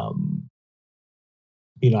 I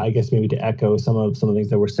guess maybe to echo some of the things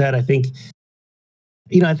that were said, I think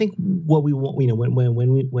what we want,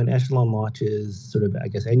 when Echelon launches sort of, I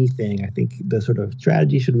guess, anything, I think the sort of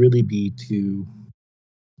strategy should really be to,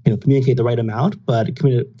 communicate the right amount, but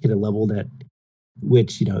communicate at a level that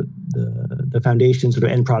which, the foundation sort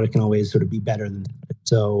of end product can always sort of be better than that.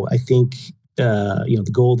 So I think, the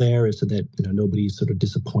goal there is so that, nobody's sort of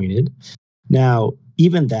disappointed. Now,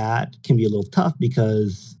 even that can be a little tough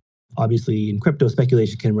because obviously in crypto,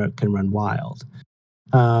 speculation can run wild.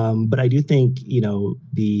 But I do think,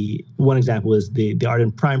 the one example is the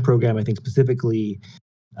Ardent Prime program. I think specifically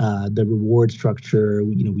the reward structure,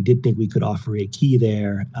 we did think we could offer a key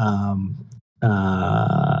there.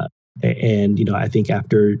 And, I think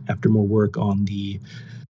after more work on the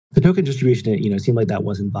token distribution, it seemed like that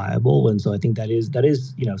wasn't viable. And so I think that is,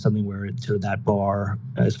 something where it's sort of that bar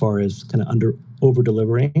as far as kind of over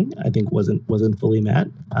delivering, I think wasn't fully met.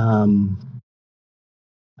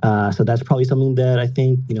 So that's probably something that I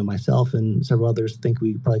think, myself and several others think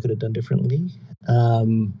we probably could have done differently.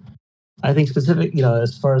 I think specific,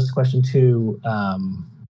 as far as question 2,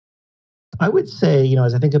 I would say,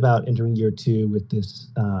 as I think about entering year 2 with this,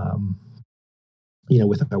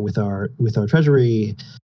 with our treasury,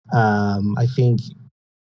 I think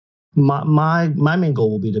my main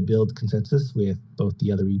goal will be to build consensus with both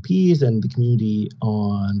the other EPs and the community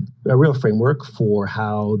on a real framework for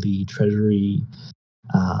how the treasury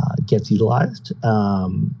gets utilized.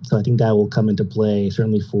 So I think that will come into play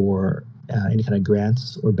certainly for any kind of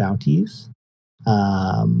grants or bounties,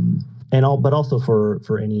 but also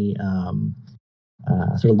for any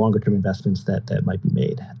sort of longer term investments that might be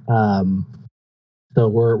made. So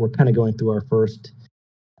we're kind of going through our first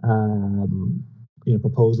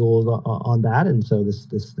proposals on that, and so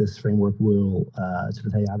this framework will sort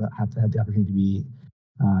of have to have the opportunity to be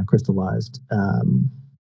crystallized.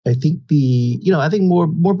 I think I think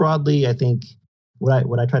more broadly, I think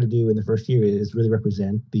what I try to do in the first year is really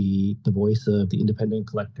represent the voice of the independent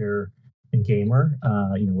collector and gamer,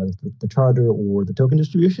 whether it's the charter or the token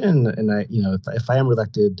distribution. And I, if I am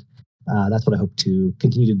elected, that's what I hope to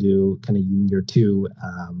continue to do, kind of in year two.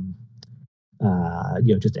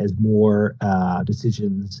 Just as more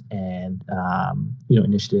decisions and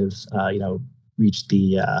initiatives, reach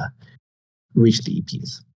the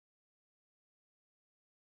EPs.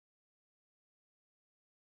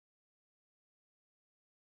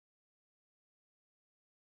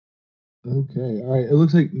 Okay. All right. It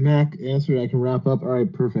looks like Mac answered. I can wrap up. All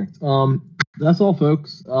right. Perfect. That's all,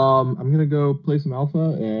 folks. I'm gonna go play some alpha,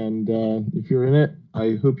 and if you're in it,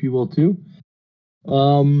 I hope you will too.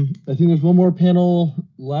 I think there's one more panel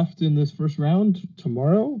left in this first round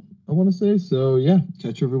tomorrow, I want to say. So yeah,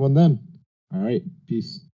 catch everyone then. All right.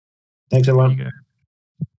 Peace. Thanks, everyone.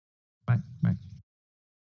 Bye. Bye.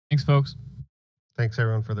 Thanks, folks. Thanks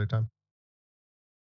everyone for their time.